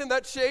pain and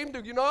that shame? Do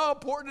you know how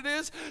important it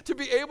is to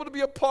be able to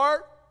be a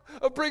part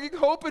of bringing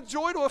hope and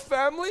joy to a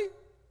family?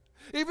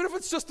 Even if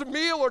it's just a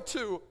meal or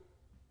two.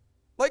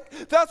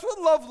 Like, that's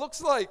what love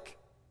looks like.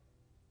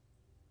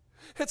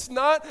 It's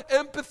not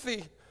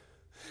empathy.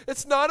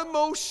 It's not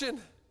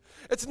emotion.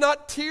 It's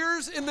not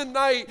tears in the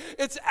night.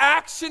 It's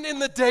action in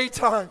the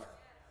daytime.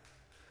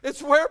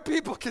 It's where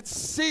people can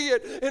see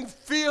it and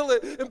feel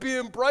it and be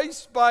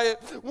embraced by it.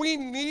 We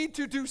need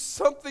to do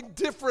something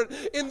different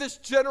in this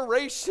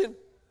generation.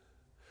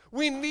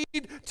 We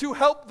need to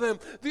help them.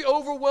 The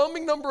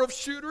overwhelming number of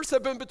shooters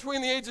have been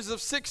between the ages of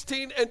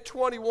 16 and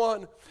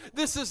 21.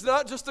 This is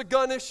not just a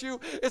gun issue.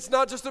 It's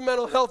not just a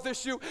mental health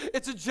issue.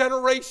 It's a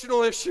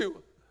generational issue.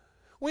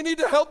 We need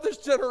to help this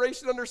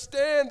generation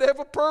understand they have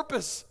a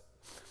purpose,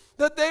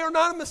 that they are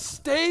not a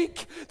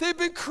mistake. They've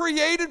been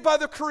created by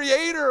the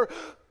Creator.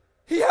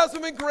 He has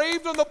them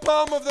engraved on the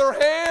palm of their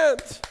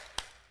hand.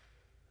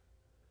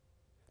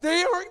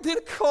 They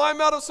didn't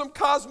climb out of some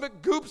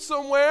cosmic goop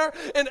somewhere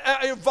and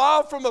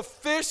evolve from a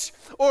fish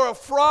or a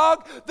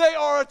frog. They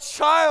are a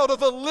child of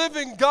the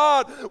living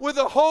God with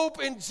a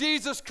hope in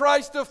Jesus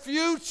Christ, a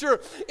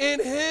future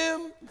in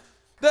Him.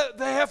 That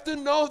they have to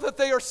know that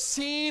they are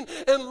seen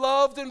and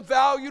loved and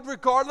valued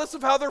regardless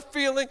of how they're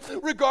feeling,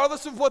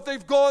 regardless of what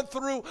they've gone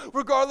through,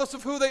 regardless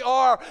of who they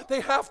are.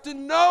 They have to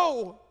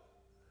know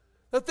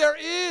that there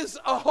is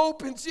a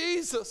hope in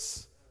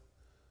Jesus.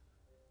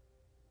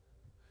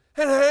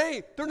 And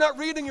hey, they're not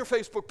reading your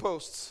Facebook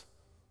posts.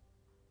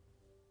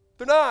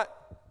 They're not.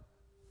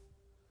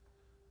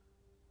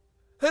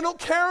 They don't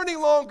care any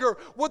longer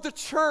what the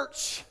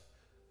church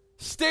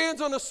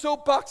stands on a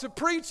soapbox and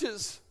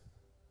preaches.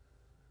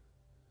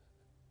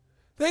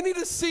 They need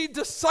to see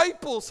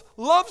disciples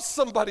love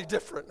somebody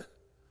different.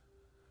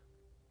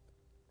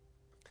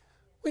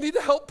 We need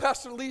to help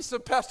Pastor Lisa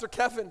and Pastor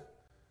Kevin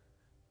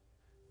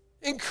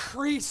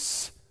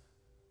increase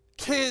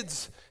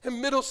kids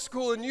in middle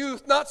school and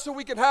youth, not so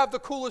we can have the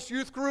coolest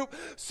youth group,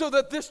 so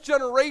that this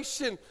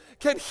generation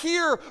can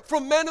hear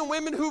from men and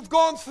women who've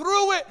gone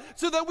through it,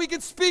 so that we can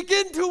speak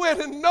into it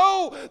and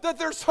know that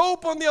there's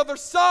hope on the other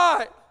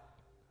side.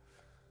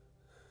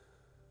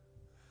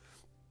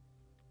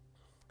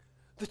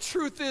 The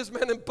truth is,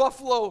 man, in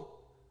Buffalo,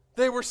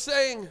 they were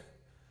saying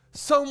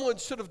someone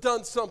should have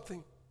done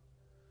something.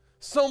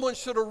 Someone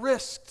should have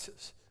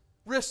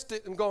risked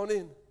it and gone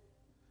in.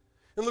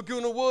 In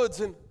Laguna Woods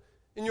and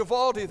in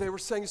Uvalde, they were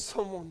saying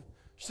someone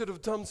should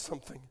have done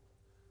something.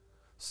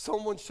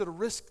 Someone should have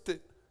risked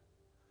it.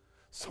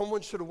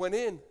 Someone should have went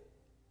in.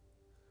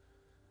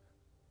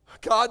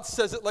 God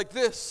says it like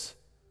this: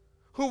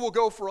 who will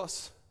go for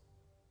us?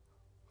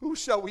 Who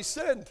shall we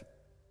send?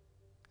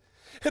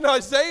 And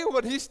Isaiah,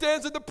 when he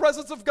stands in the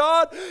presence of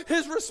God,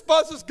 his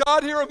response is,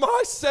 God, here am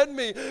I, send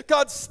me.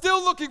 God's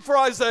still looking for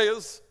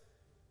Isaiahs.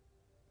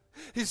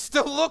 He's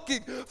still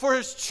looking for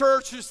his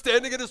church who's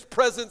standing in his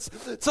presence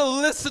to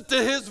listen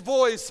to his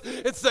voice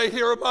and say,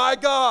 here am I,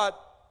 God.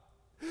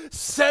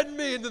 Send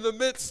me into the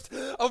midst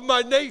of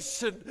my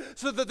nation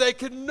so that they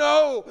can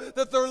know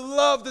that they're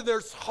loved and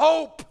there's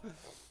hope.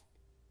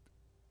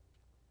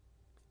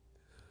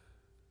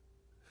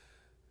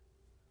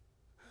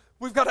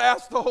 We've got to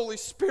ask the Holy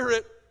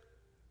Spirit,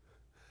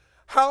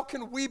 how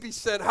can we be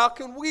sent? How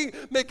can we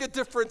make a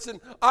difference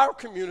in our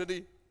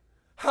community?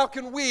 How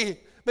can we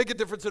make a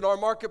difference in our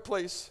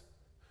marketplace?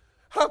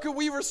 How can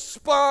we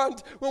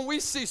respond when we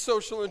see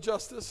social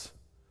injustice?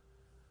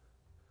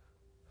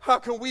 How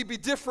can we be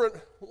different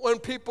when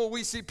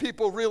we see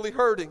people really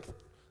hurting?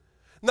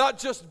 Not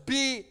just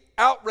be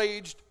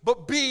outraged,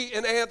 but be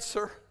an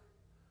answer.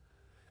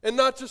 And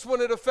not just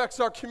when it affects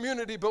our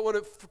community, but when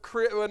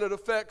it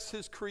affects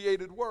his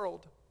created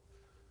world.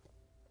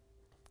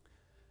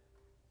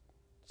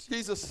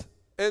 Jesus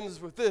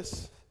ends with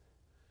this.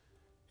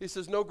 He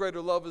says, no greater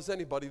love is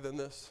anybody than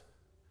this,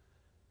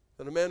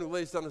 than a man who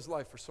lays down his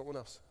life for someone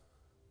else.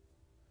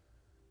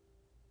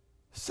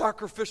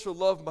 Sacrificial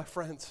love, my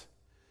friends,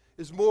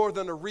 is more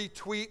than a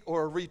retweet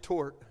or a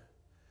retort.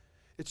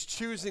 It's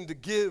choosing to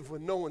give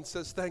when no one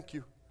says thank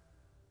you,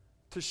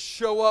 to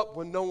show up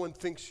when no one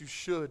thinks you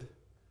should,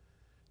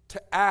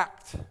 to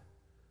act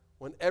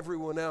when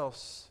everyone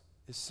else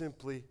is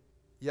simply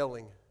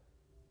yelling.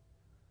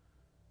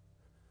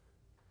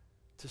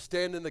 To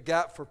stand in the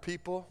gap for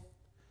people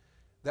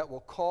that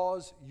will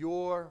cause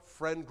your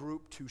friend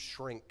group to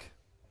shrink.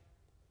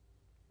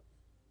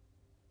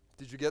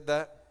 Did you get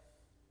that?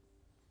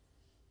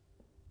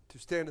 To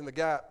stand in the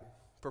gap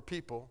for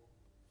people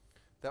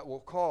that will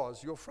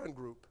cause your friend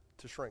group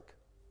to shrink.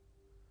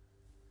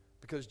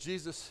 Because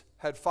Jesus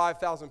had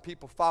 5,000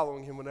 people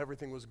following him when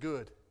everything was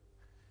good.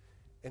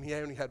 And he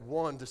only had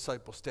one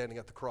disciple standing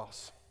at the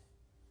cross.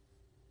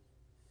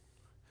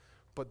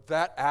 But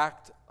that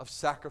act of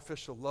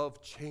sacrificial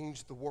love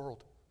changed the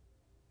world.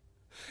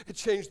 It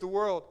changed the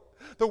world.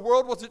 The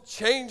world wasn't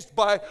changed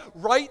by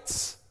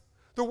rights.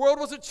 The world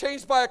wasn't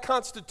changed by a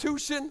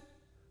constitution,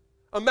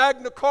 a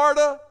Magna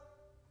Carta,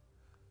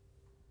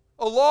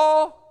 a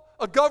law,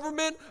 a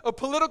government, a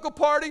political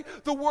party.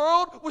 The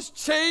world was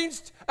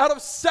changed out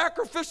of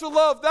sacrificial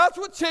love. That's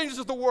what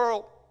changes the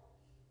world.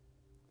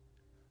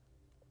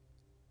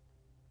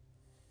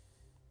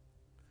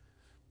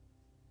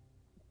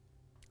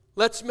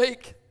 Let's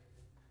make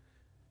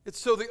it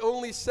so the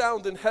only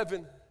sound in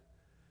heaven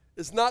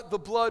is not the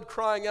blood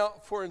crying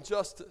out for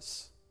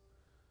injustice,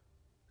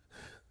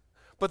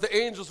 but the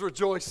angels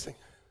rejoicing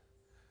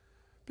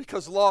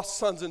because lost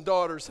sons and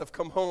daughters have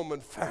come home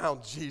and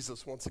found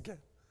Jesus once again.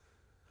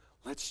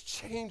 Let's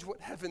change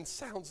what heaven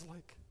sounds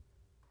like.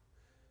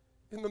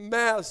 In the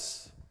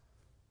mass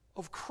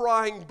of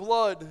crying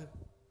blood,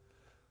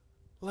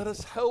 let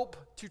us help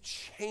to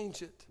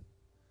change it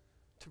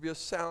to be a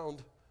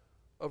sound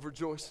of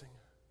rejoicing.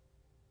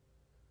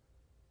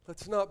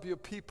 Let's not be a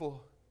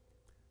people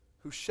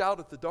who shout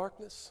at the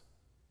darkness.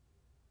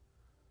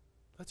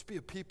 Let's be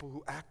a people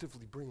who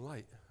actively bring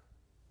light.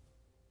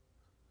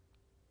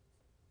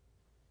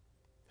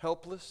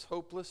 Helpless,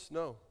 hopeless?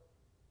 No.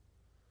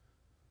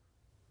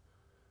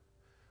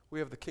 We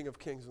have the King of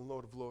Kings and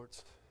Lord of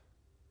Lords.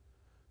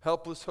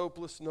 Helpless,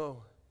 hopeless?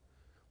 No.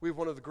 We have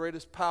one of the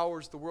greatest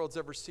powers the world's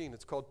ever seen.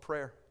 It's called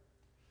prayer.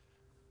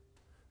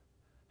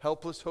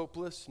 Helpless,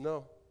 hopeless?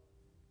 No.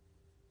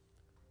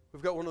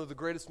 We've got one of the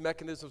greatest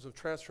mechanisms of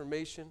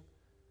transformation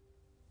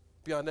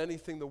beyond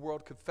anything the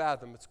world could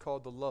fathom. It's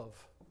called the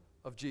love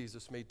of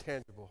Jesus made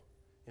tangible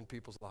in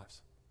people's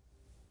lives.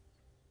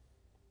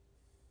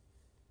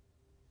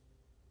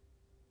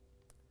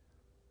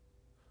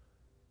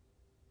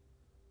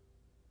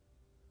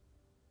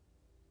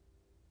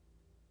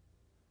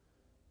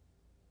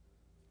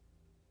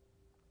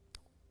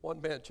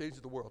 One man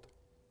changed the world.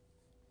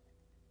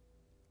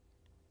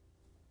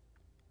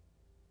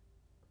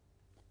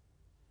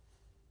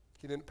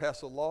 He didn't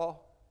pass a law.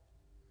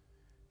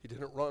 He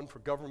didn't run for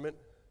government.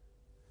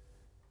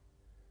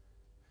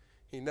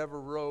 He never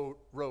wrote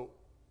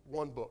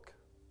one book.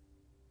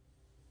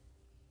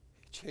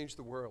 He changed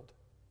the world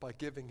by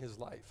giving his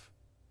life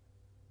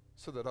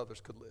so that others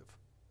could live.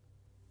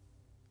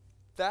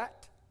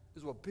 That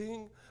is what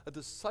being a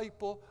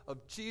disciple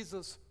of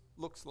Jesus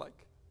looks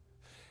like.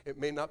 It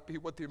may not be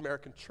what the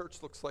American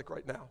church looks like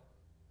right now,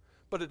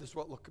 but it is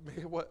what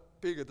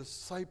being a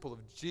disciple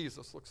of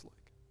Jesus looks like.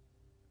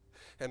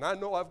 And I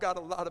know I've got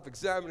a lot of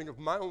examining of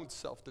my own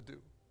self to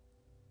do.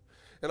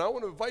 And I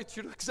want to invite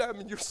you to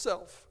examine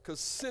yourself, because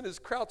sin is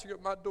crouching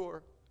at my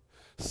door.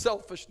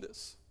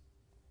 Selfishness,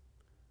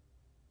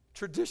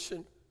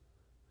 tradition,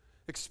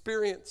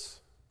 experience,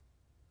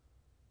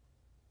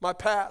 my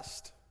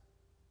past,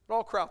 it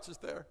all crouches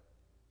there.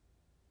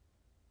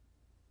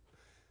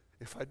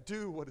 If I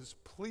do what is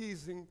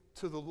pleasing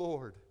to the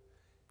Lord,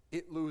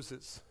 it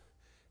loses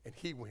and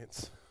He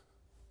wins.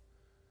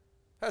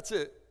 That's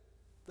it.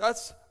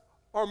 That's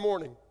our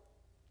morning.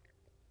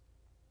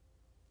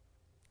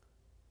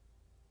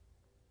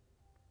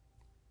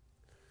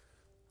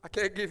 I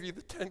can't give you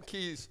the 10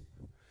 keys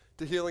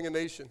to healing a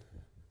nation,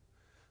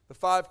 the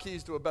 5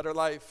 keys to a better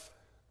life,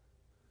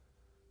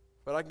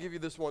 but I can give you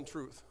this one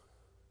truth.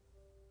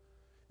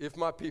 If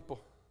my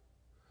people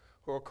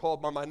who are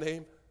called by my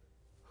name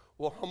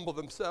will humble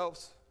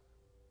themselves,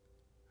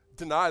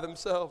 deny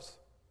themselves,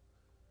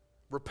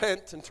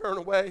 repent and turn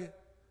away,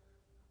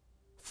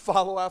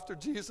 follow after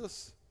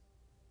Jesus,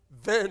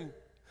 then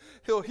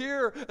He'll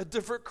hear a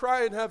different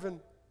cry in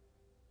heaven.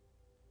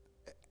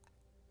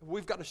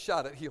 We've got a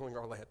shot at healing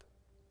our land.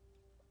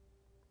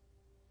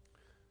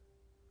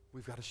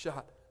 We've got a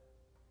shot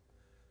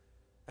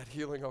at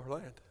healing our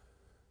land.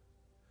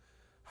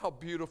 How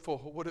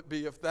beautiful would it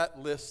be if that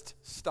list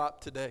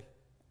stopped today?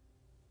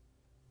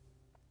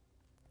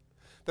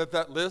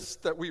 That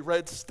list that we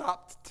read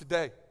stopped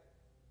today.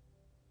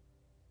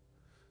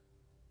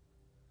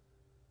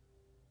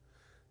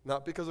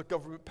 Not because the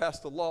government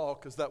passed a law,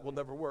 because that will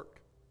never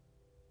work.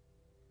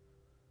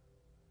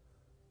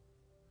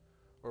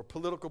 Or a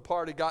political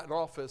party got in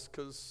office,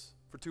 because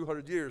for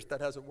 200 years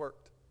that hasn't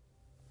worked.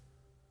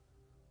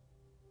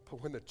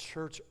 But when the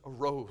church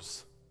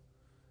arose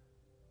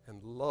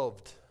and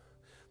loved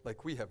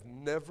like we have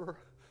never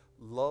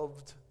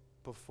loved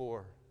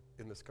before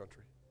in this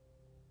country,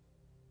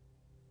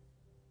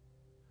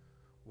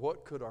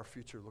 what could our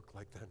future look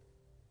like then?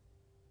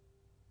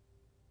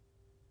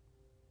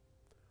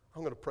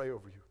 I'm going to pray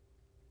over you.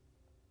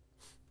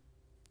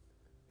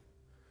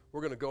 We're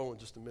going to go in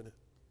just a minute.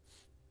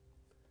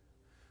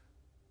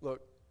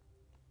 Look,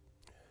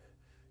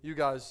 you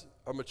guys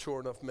are mature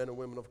enough men and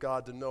women of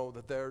God to know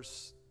that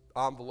there's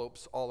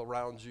envelopes all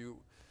around you.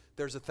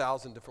 There's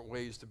 1,000 different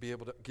ways to be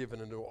able to give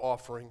an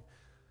offering.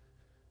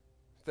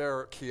 There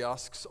are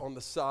kiosks on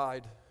the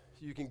side.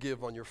 You can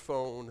give on your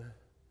phone.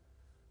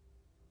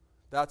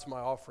 That's my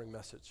offering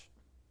message.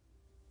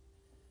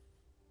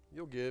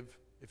 You'll give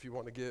if you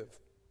want to give,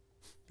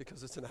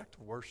 because it's an act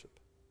of worship.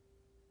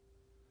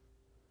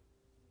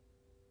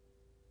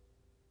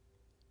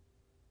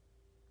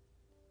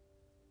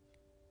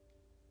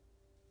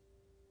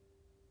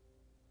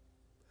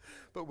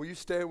 But will you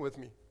stand with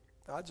me?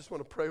 I just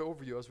want to pray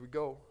over you as we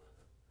go.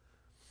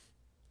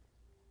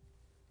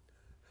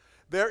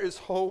 There is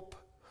hope.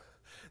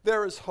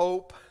 There is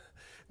hope.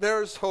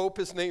 There is hope.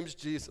 His name's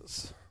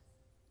Jesus.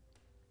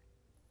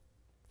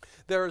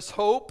 There is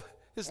hope.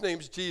 His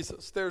name's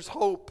Jesus. There's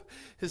hope.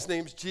 His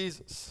name's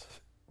Jesus.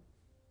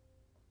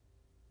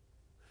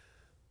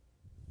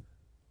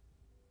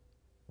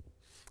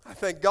 I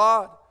thank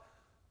God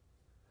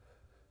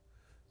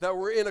that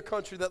we're in a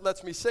country that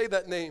lets me say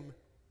that name.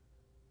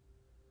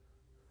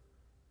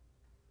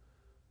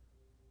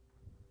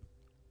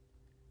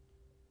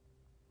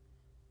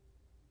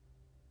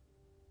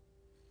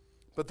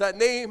 But that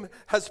name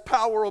has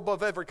power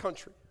above every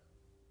country.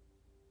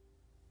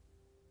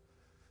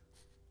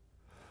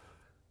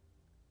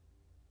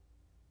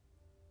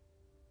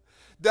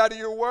 Daddy,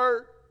 your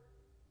word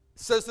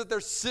says that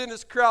their sin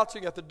is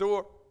crouching at the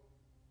door.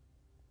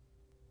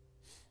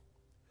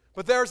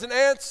 But there's an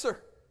answer.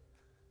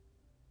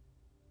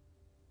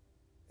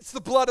 It's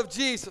the blood of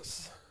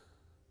Jesus.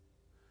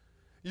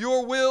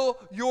 Your will,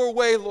 your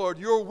way, Lord.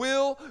 Your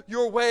will,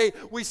 your way.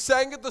 We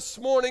sang it this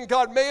morning.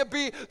 God, may it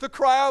be the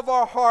cry of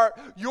our heart.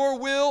 Your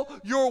will,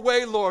 your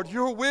way, Lord.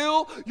 Your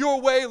will, your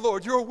way,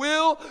 Lord. Your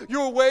will,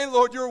 your way,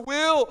 Lord. Your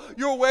will,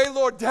 your way,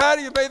 Lord.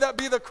 Daddy, may that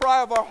be the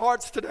cry of our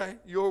hearts today.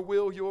 Your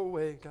will, your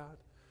way, God.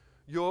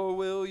 Your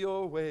will,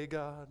 your way,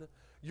 God.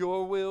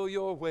 Your will,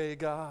 your way,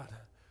 God.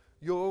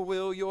 Your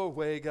will, your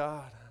way,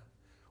 God.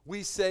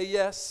 We say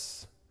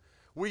yes.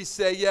 We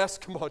say yes.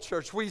 Come on,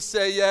 church. We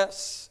say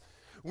yes.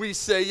 We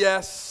say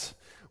yes.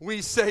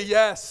 We say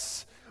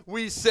yes.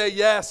 We say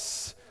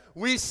yes.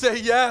 We say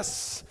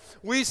yes.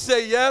 We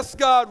say yes,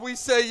 God. We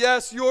say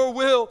yes. Your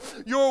will,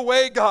 your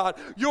way, God.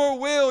 Your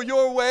will,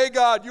 your way,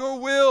 God. Your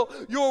will,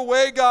 your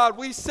way, God.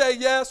 We say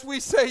yes. We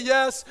say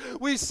yes.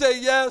 We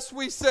say yes.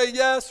 We say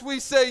yes. We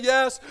say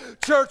yes.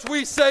 Church,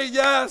 we say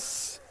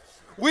yes.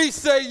 We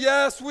say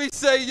yes. We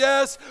say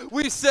yes.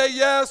 We say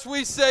yes.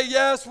 We say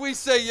yes. We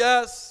say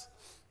yes.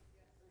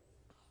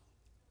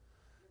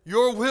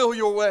 Your will,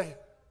 your way.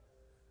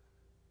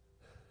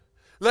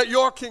 Let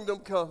your kingdom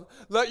come.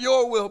 Let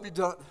your will be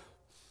done.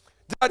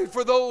 Daddy,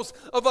 for those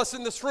of us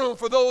in this room,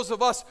 for those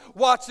of us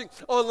watching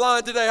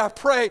online today, I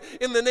pray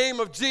in the name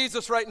of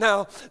Jesus right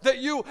now that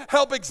you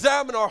help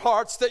examine our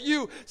hearts, that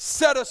you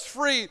set us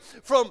free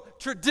from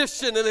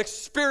tradition and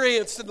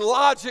experience and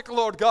logic,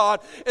 Lord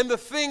God, and the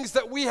things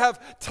that we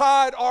have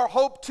tied our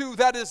hope to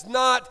that is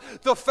not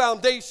the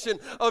foundation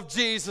of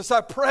Jesus.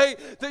 I pray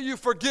that you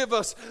forgive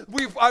us.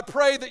 I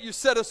pray that you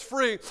set us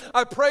free.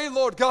 I pray,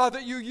 Lord God,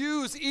 that you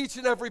use each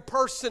and every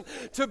person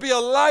to be a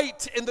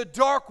light in the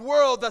dark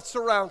world that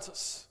surrounds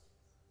us.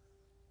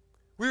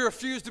 We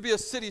refuse to be a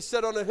city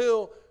set on a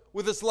hill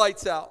with its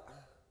lights out.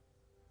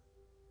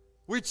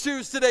 We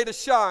choose today to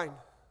shine.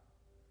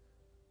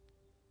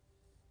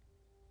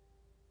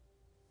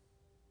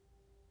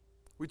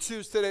 We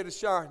choose today to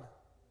shine.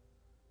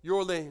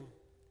 Your lane,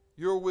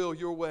 your will,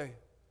 your way.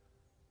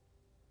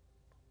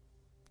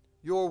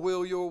 Your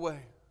will, your way.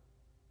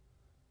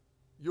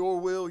 Your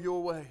will,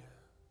 your way.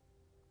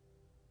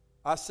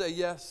 I say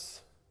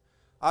yes.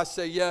 I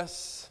say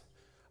yes.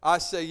 I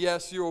say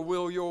yes. Your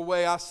will, your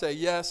way. I say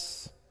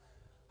yes.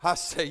 I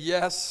say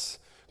yes.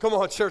 Come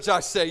on, church. I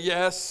say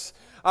yes.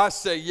 I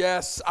say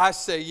yes. I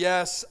say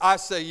yes. I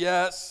say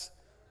yes.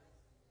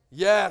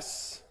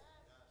 Yes.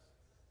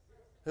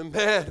 And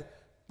man,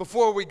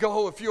 before we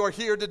go, if you are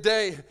here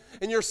today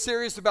and you're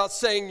serious about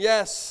saying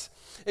yes,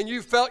 and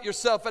you felt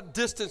yourself at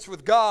distance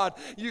with God,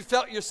 you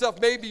felt yourself,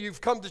 maybe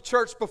you've come to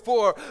church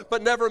before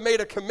but never made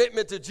a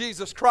commitment to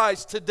Jesus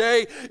Christ,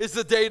 today is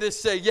the day to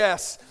say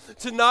yes,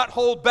 to not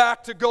hold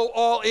back, to go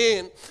all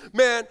in.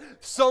 Man,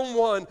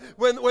 someone,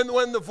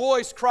 when the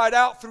voice cried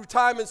out through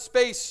time and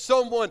space,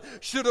 someone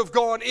should have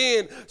gone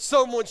in,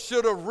 someone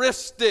should have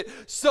risked it,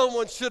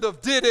 someone should have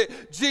did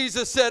it.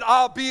 Jesus said,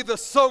 I'll be the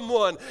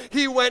someone.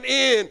 He went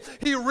in,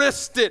 he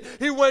risked it,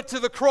 he went to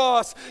the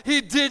cross,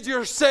 he did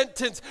your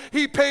sentence,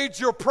 he paid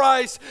your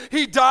price,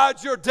 he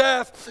died your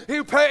death,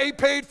 he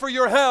paid for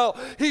your hell,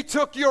 he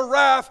took your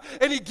wrath,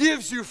 and he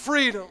gives you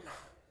freedom.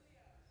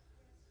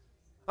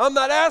 I'm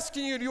not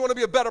asking you, do you want to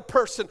be a better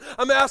person?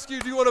 I'm asking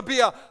you, do you want to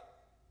be a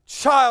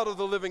child of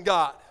the living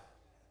God?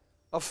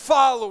 A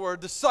follower, a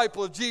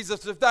disciple of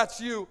Jesus? If that's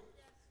you,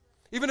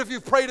 even if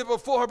you've prayed it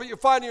before, but you're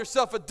finding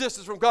yourself at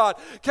distance from God,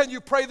 can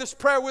you pray this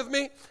prayer with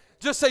me?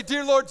 Just say,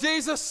 Dear Lord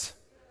Jesus,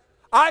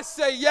 I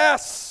say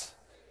yes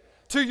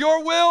to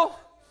your will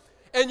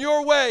and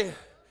your way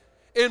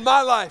in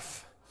my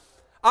life.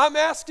 I'm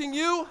asking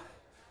you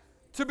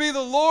to be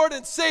the Lord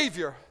and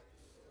Savior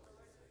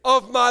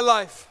of my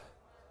life.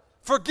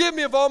 Forgive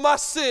me of all my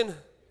sin.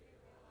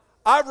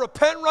 I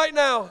repent right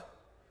now.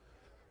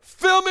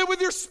 Fill me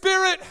with your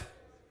Spirit.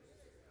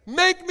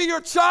 Make me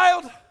your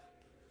child.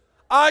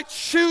 I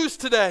choose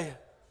today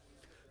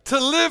to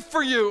live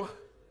for you,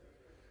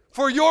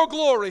 for your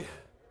glory,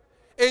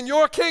 in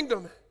your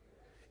kingdom.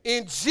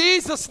 In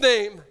Jesus'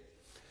 name,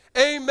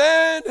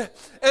 amen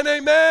and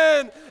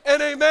amen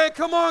and amen.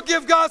 Come on,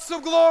 give God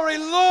some glory.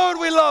 Lord,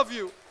 we love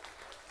you.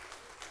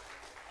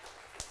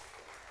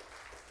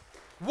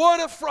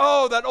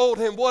 That old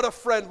hymn, what a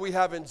friend we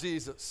have in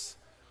Jesus.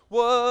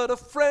 What a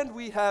friend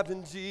we have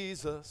in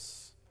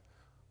Jesus.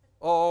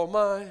 All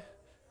my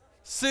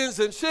sins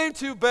and shame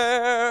to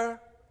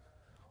bear.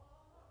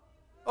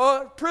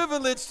 A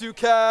privilege to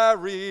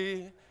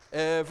carry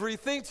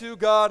everything to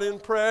God in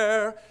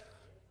prayer.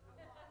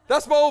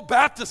 That's my old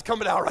Baptist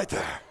coming out right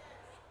there.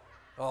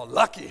 Oh,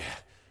 lucky.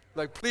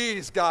 Like,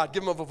 please, God,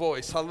 give him a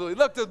voice. Hallelujah.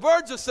 Look, the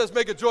word just says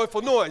make a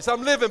joyful noise.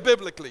 I'm living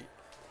biblically.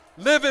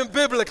 Living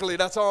biblically,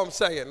 that's all I'm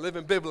saying.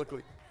 Living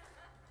biblically.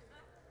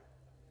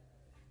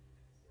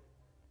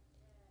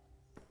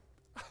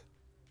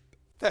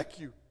 Thank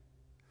you.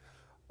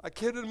 I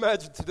can't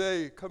imagine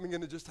today coming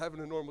in and just having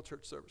a normal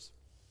church service.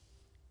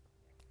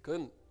 I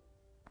couldn't.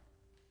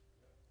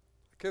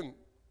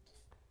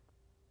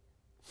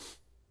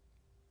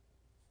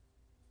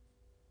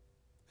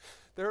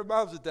 There are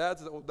moms and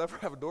dads that will never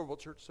have a normal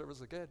church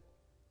service again.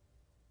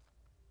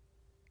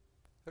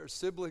 There are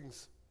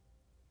siblings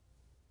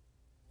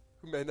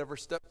who may never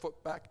step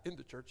foot back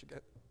into church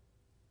again.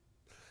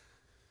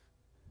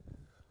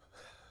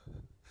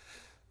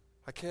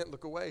 I can't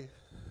look away.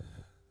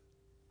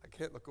 I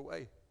can't look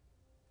away.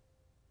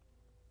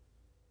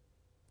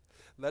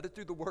 Let it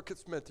do the work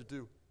it's meant to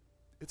do.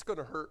 It's going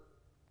to hurt.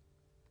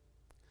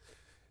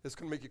 It's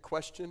going to make you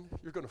question.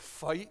 You're going to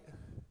fight.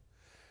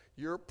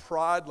 Your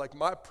pride, like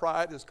my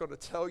pride, is going to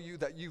tell you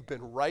that you've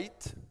been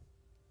right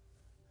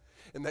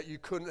and that you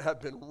couldn't have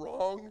been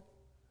wrong.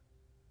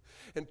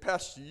 And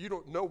Pastor, you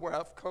don't know where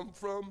I've come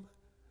from.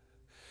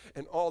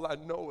 And all I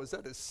know is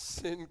that is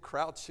sin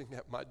crouching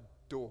at my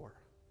door.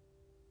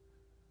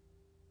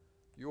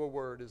 Your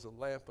word is a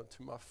lamp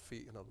unto my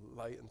feet and a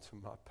light unto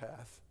my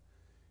path.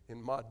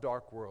 In my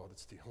dark world,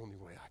 it's the only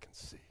way I can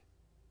see.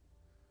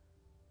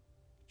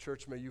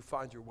 Church, may you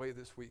find your way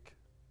this week.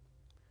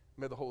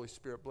 May the Holy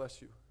Spirit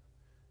bless you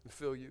and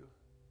fill you.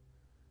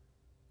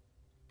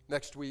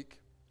 Next week,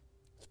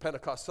 it's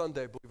Pentecost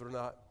Sunday, believe it or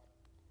not.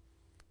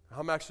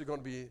 I'm actually going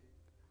to be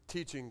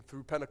teaching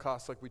through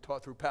Pentecost like we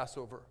taught through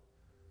Passover.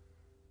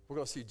 We're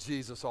going to see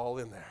Jesus all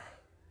in there.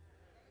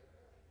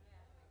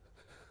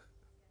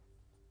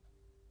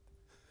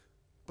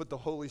 But the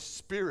Holy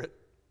Spirit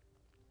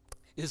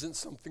isn't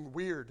something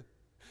weird.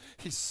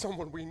 He's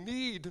someone we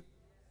need.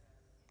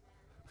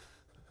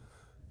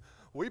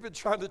 We've been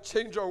trying to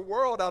change our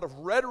world out of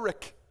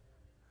rhetoric.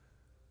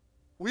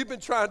 We've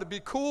been trying to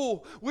be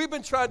cool. We've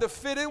been trying to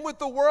fit in with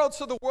the world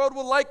so the world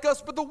will like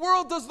us, but the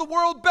world does the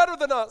world better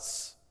than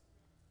us.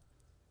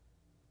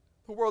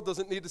 The world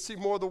doesn't need to see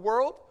more of the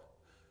world.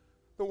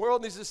 The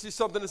world needs to see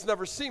something it's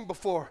never seen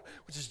before,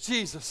 which is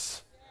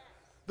Jesus.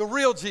 The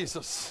real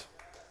Jesus.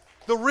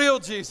 The real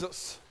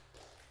Jesus.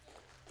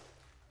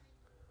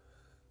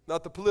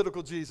 Not the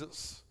political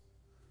Jesus.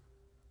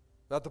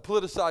 Not the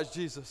politicized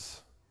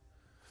Jesus.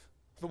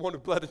 The one who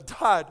bled and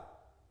died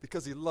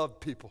because he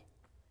loved people.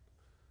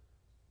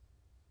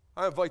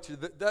 I invite you,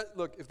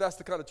 look, if that's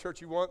the kind of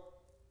church you want,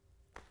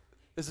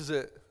 this is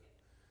it.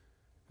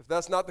 If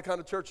that's not the kind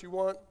of church you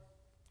want,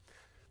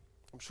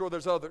 I'm sure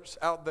there's others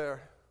out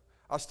there.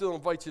 I still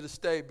invite you to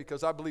stay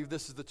because I believe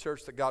this is the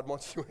church that God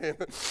wants you in.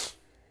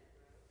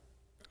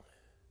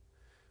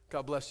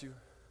 God bless you.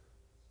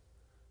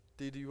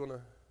 Dee, do you want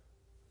to?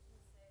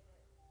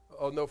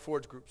 Oh, no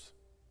Forge groups.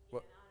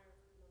 What?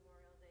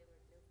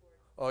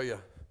 Oh, yeah.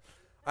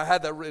 I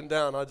had that written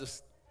down.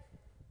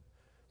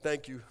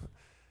 Thank you.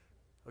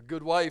 A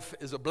good wife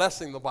is a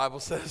blessing, the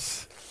Bible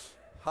says.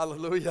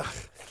 Hallelujah.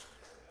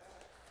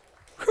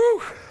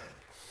 Whew.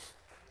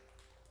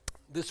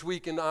 This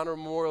week in honor of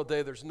Memorial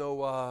Day, there's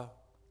no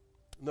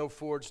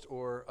Forged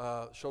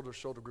or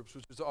shoulder-to-shoulder groups,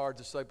 which is our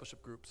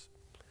discipleship groups.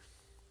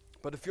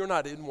 But if you're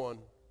not in one,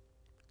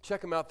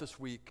 check them out this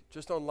week,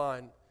 just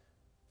online.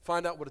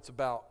 Find out what it's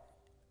about.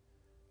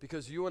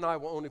 Because you and I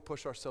will only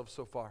push ourselves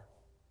so far.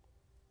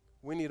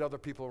 We need other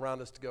people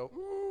around us to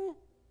go,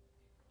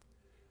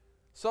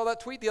 Saw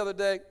that tweet the other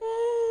day.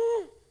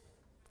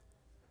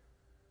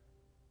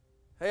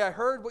 Hey, I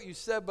heard what you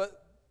said,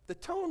 but the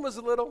tone was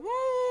a little,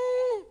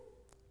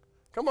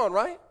 Come on,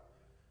 right?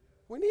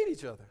 We need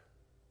each other.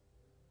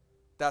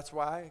 That's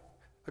why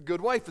a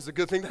good wife is a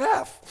good thing to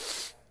have.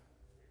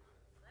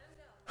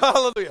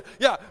 Hallelujah.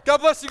 Yeah, God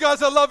bless you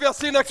guys. I love you. I'll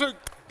see you next week.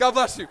 God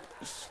bless you.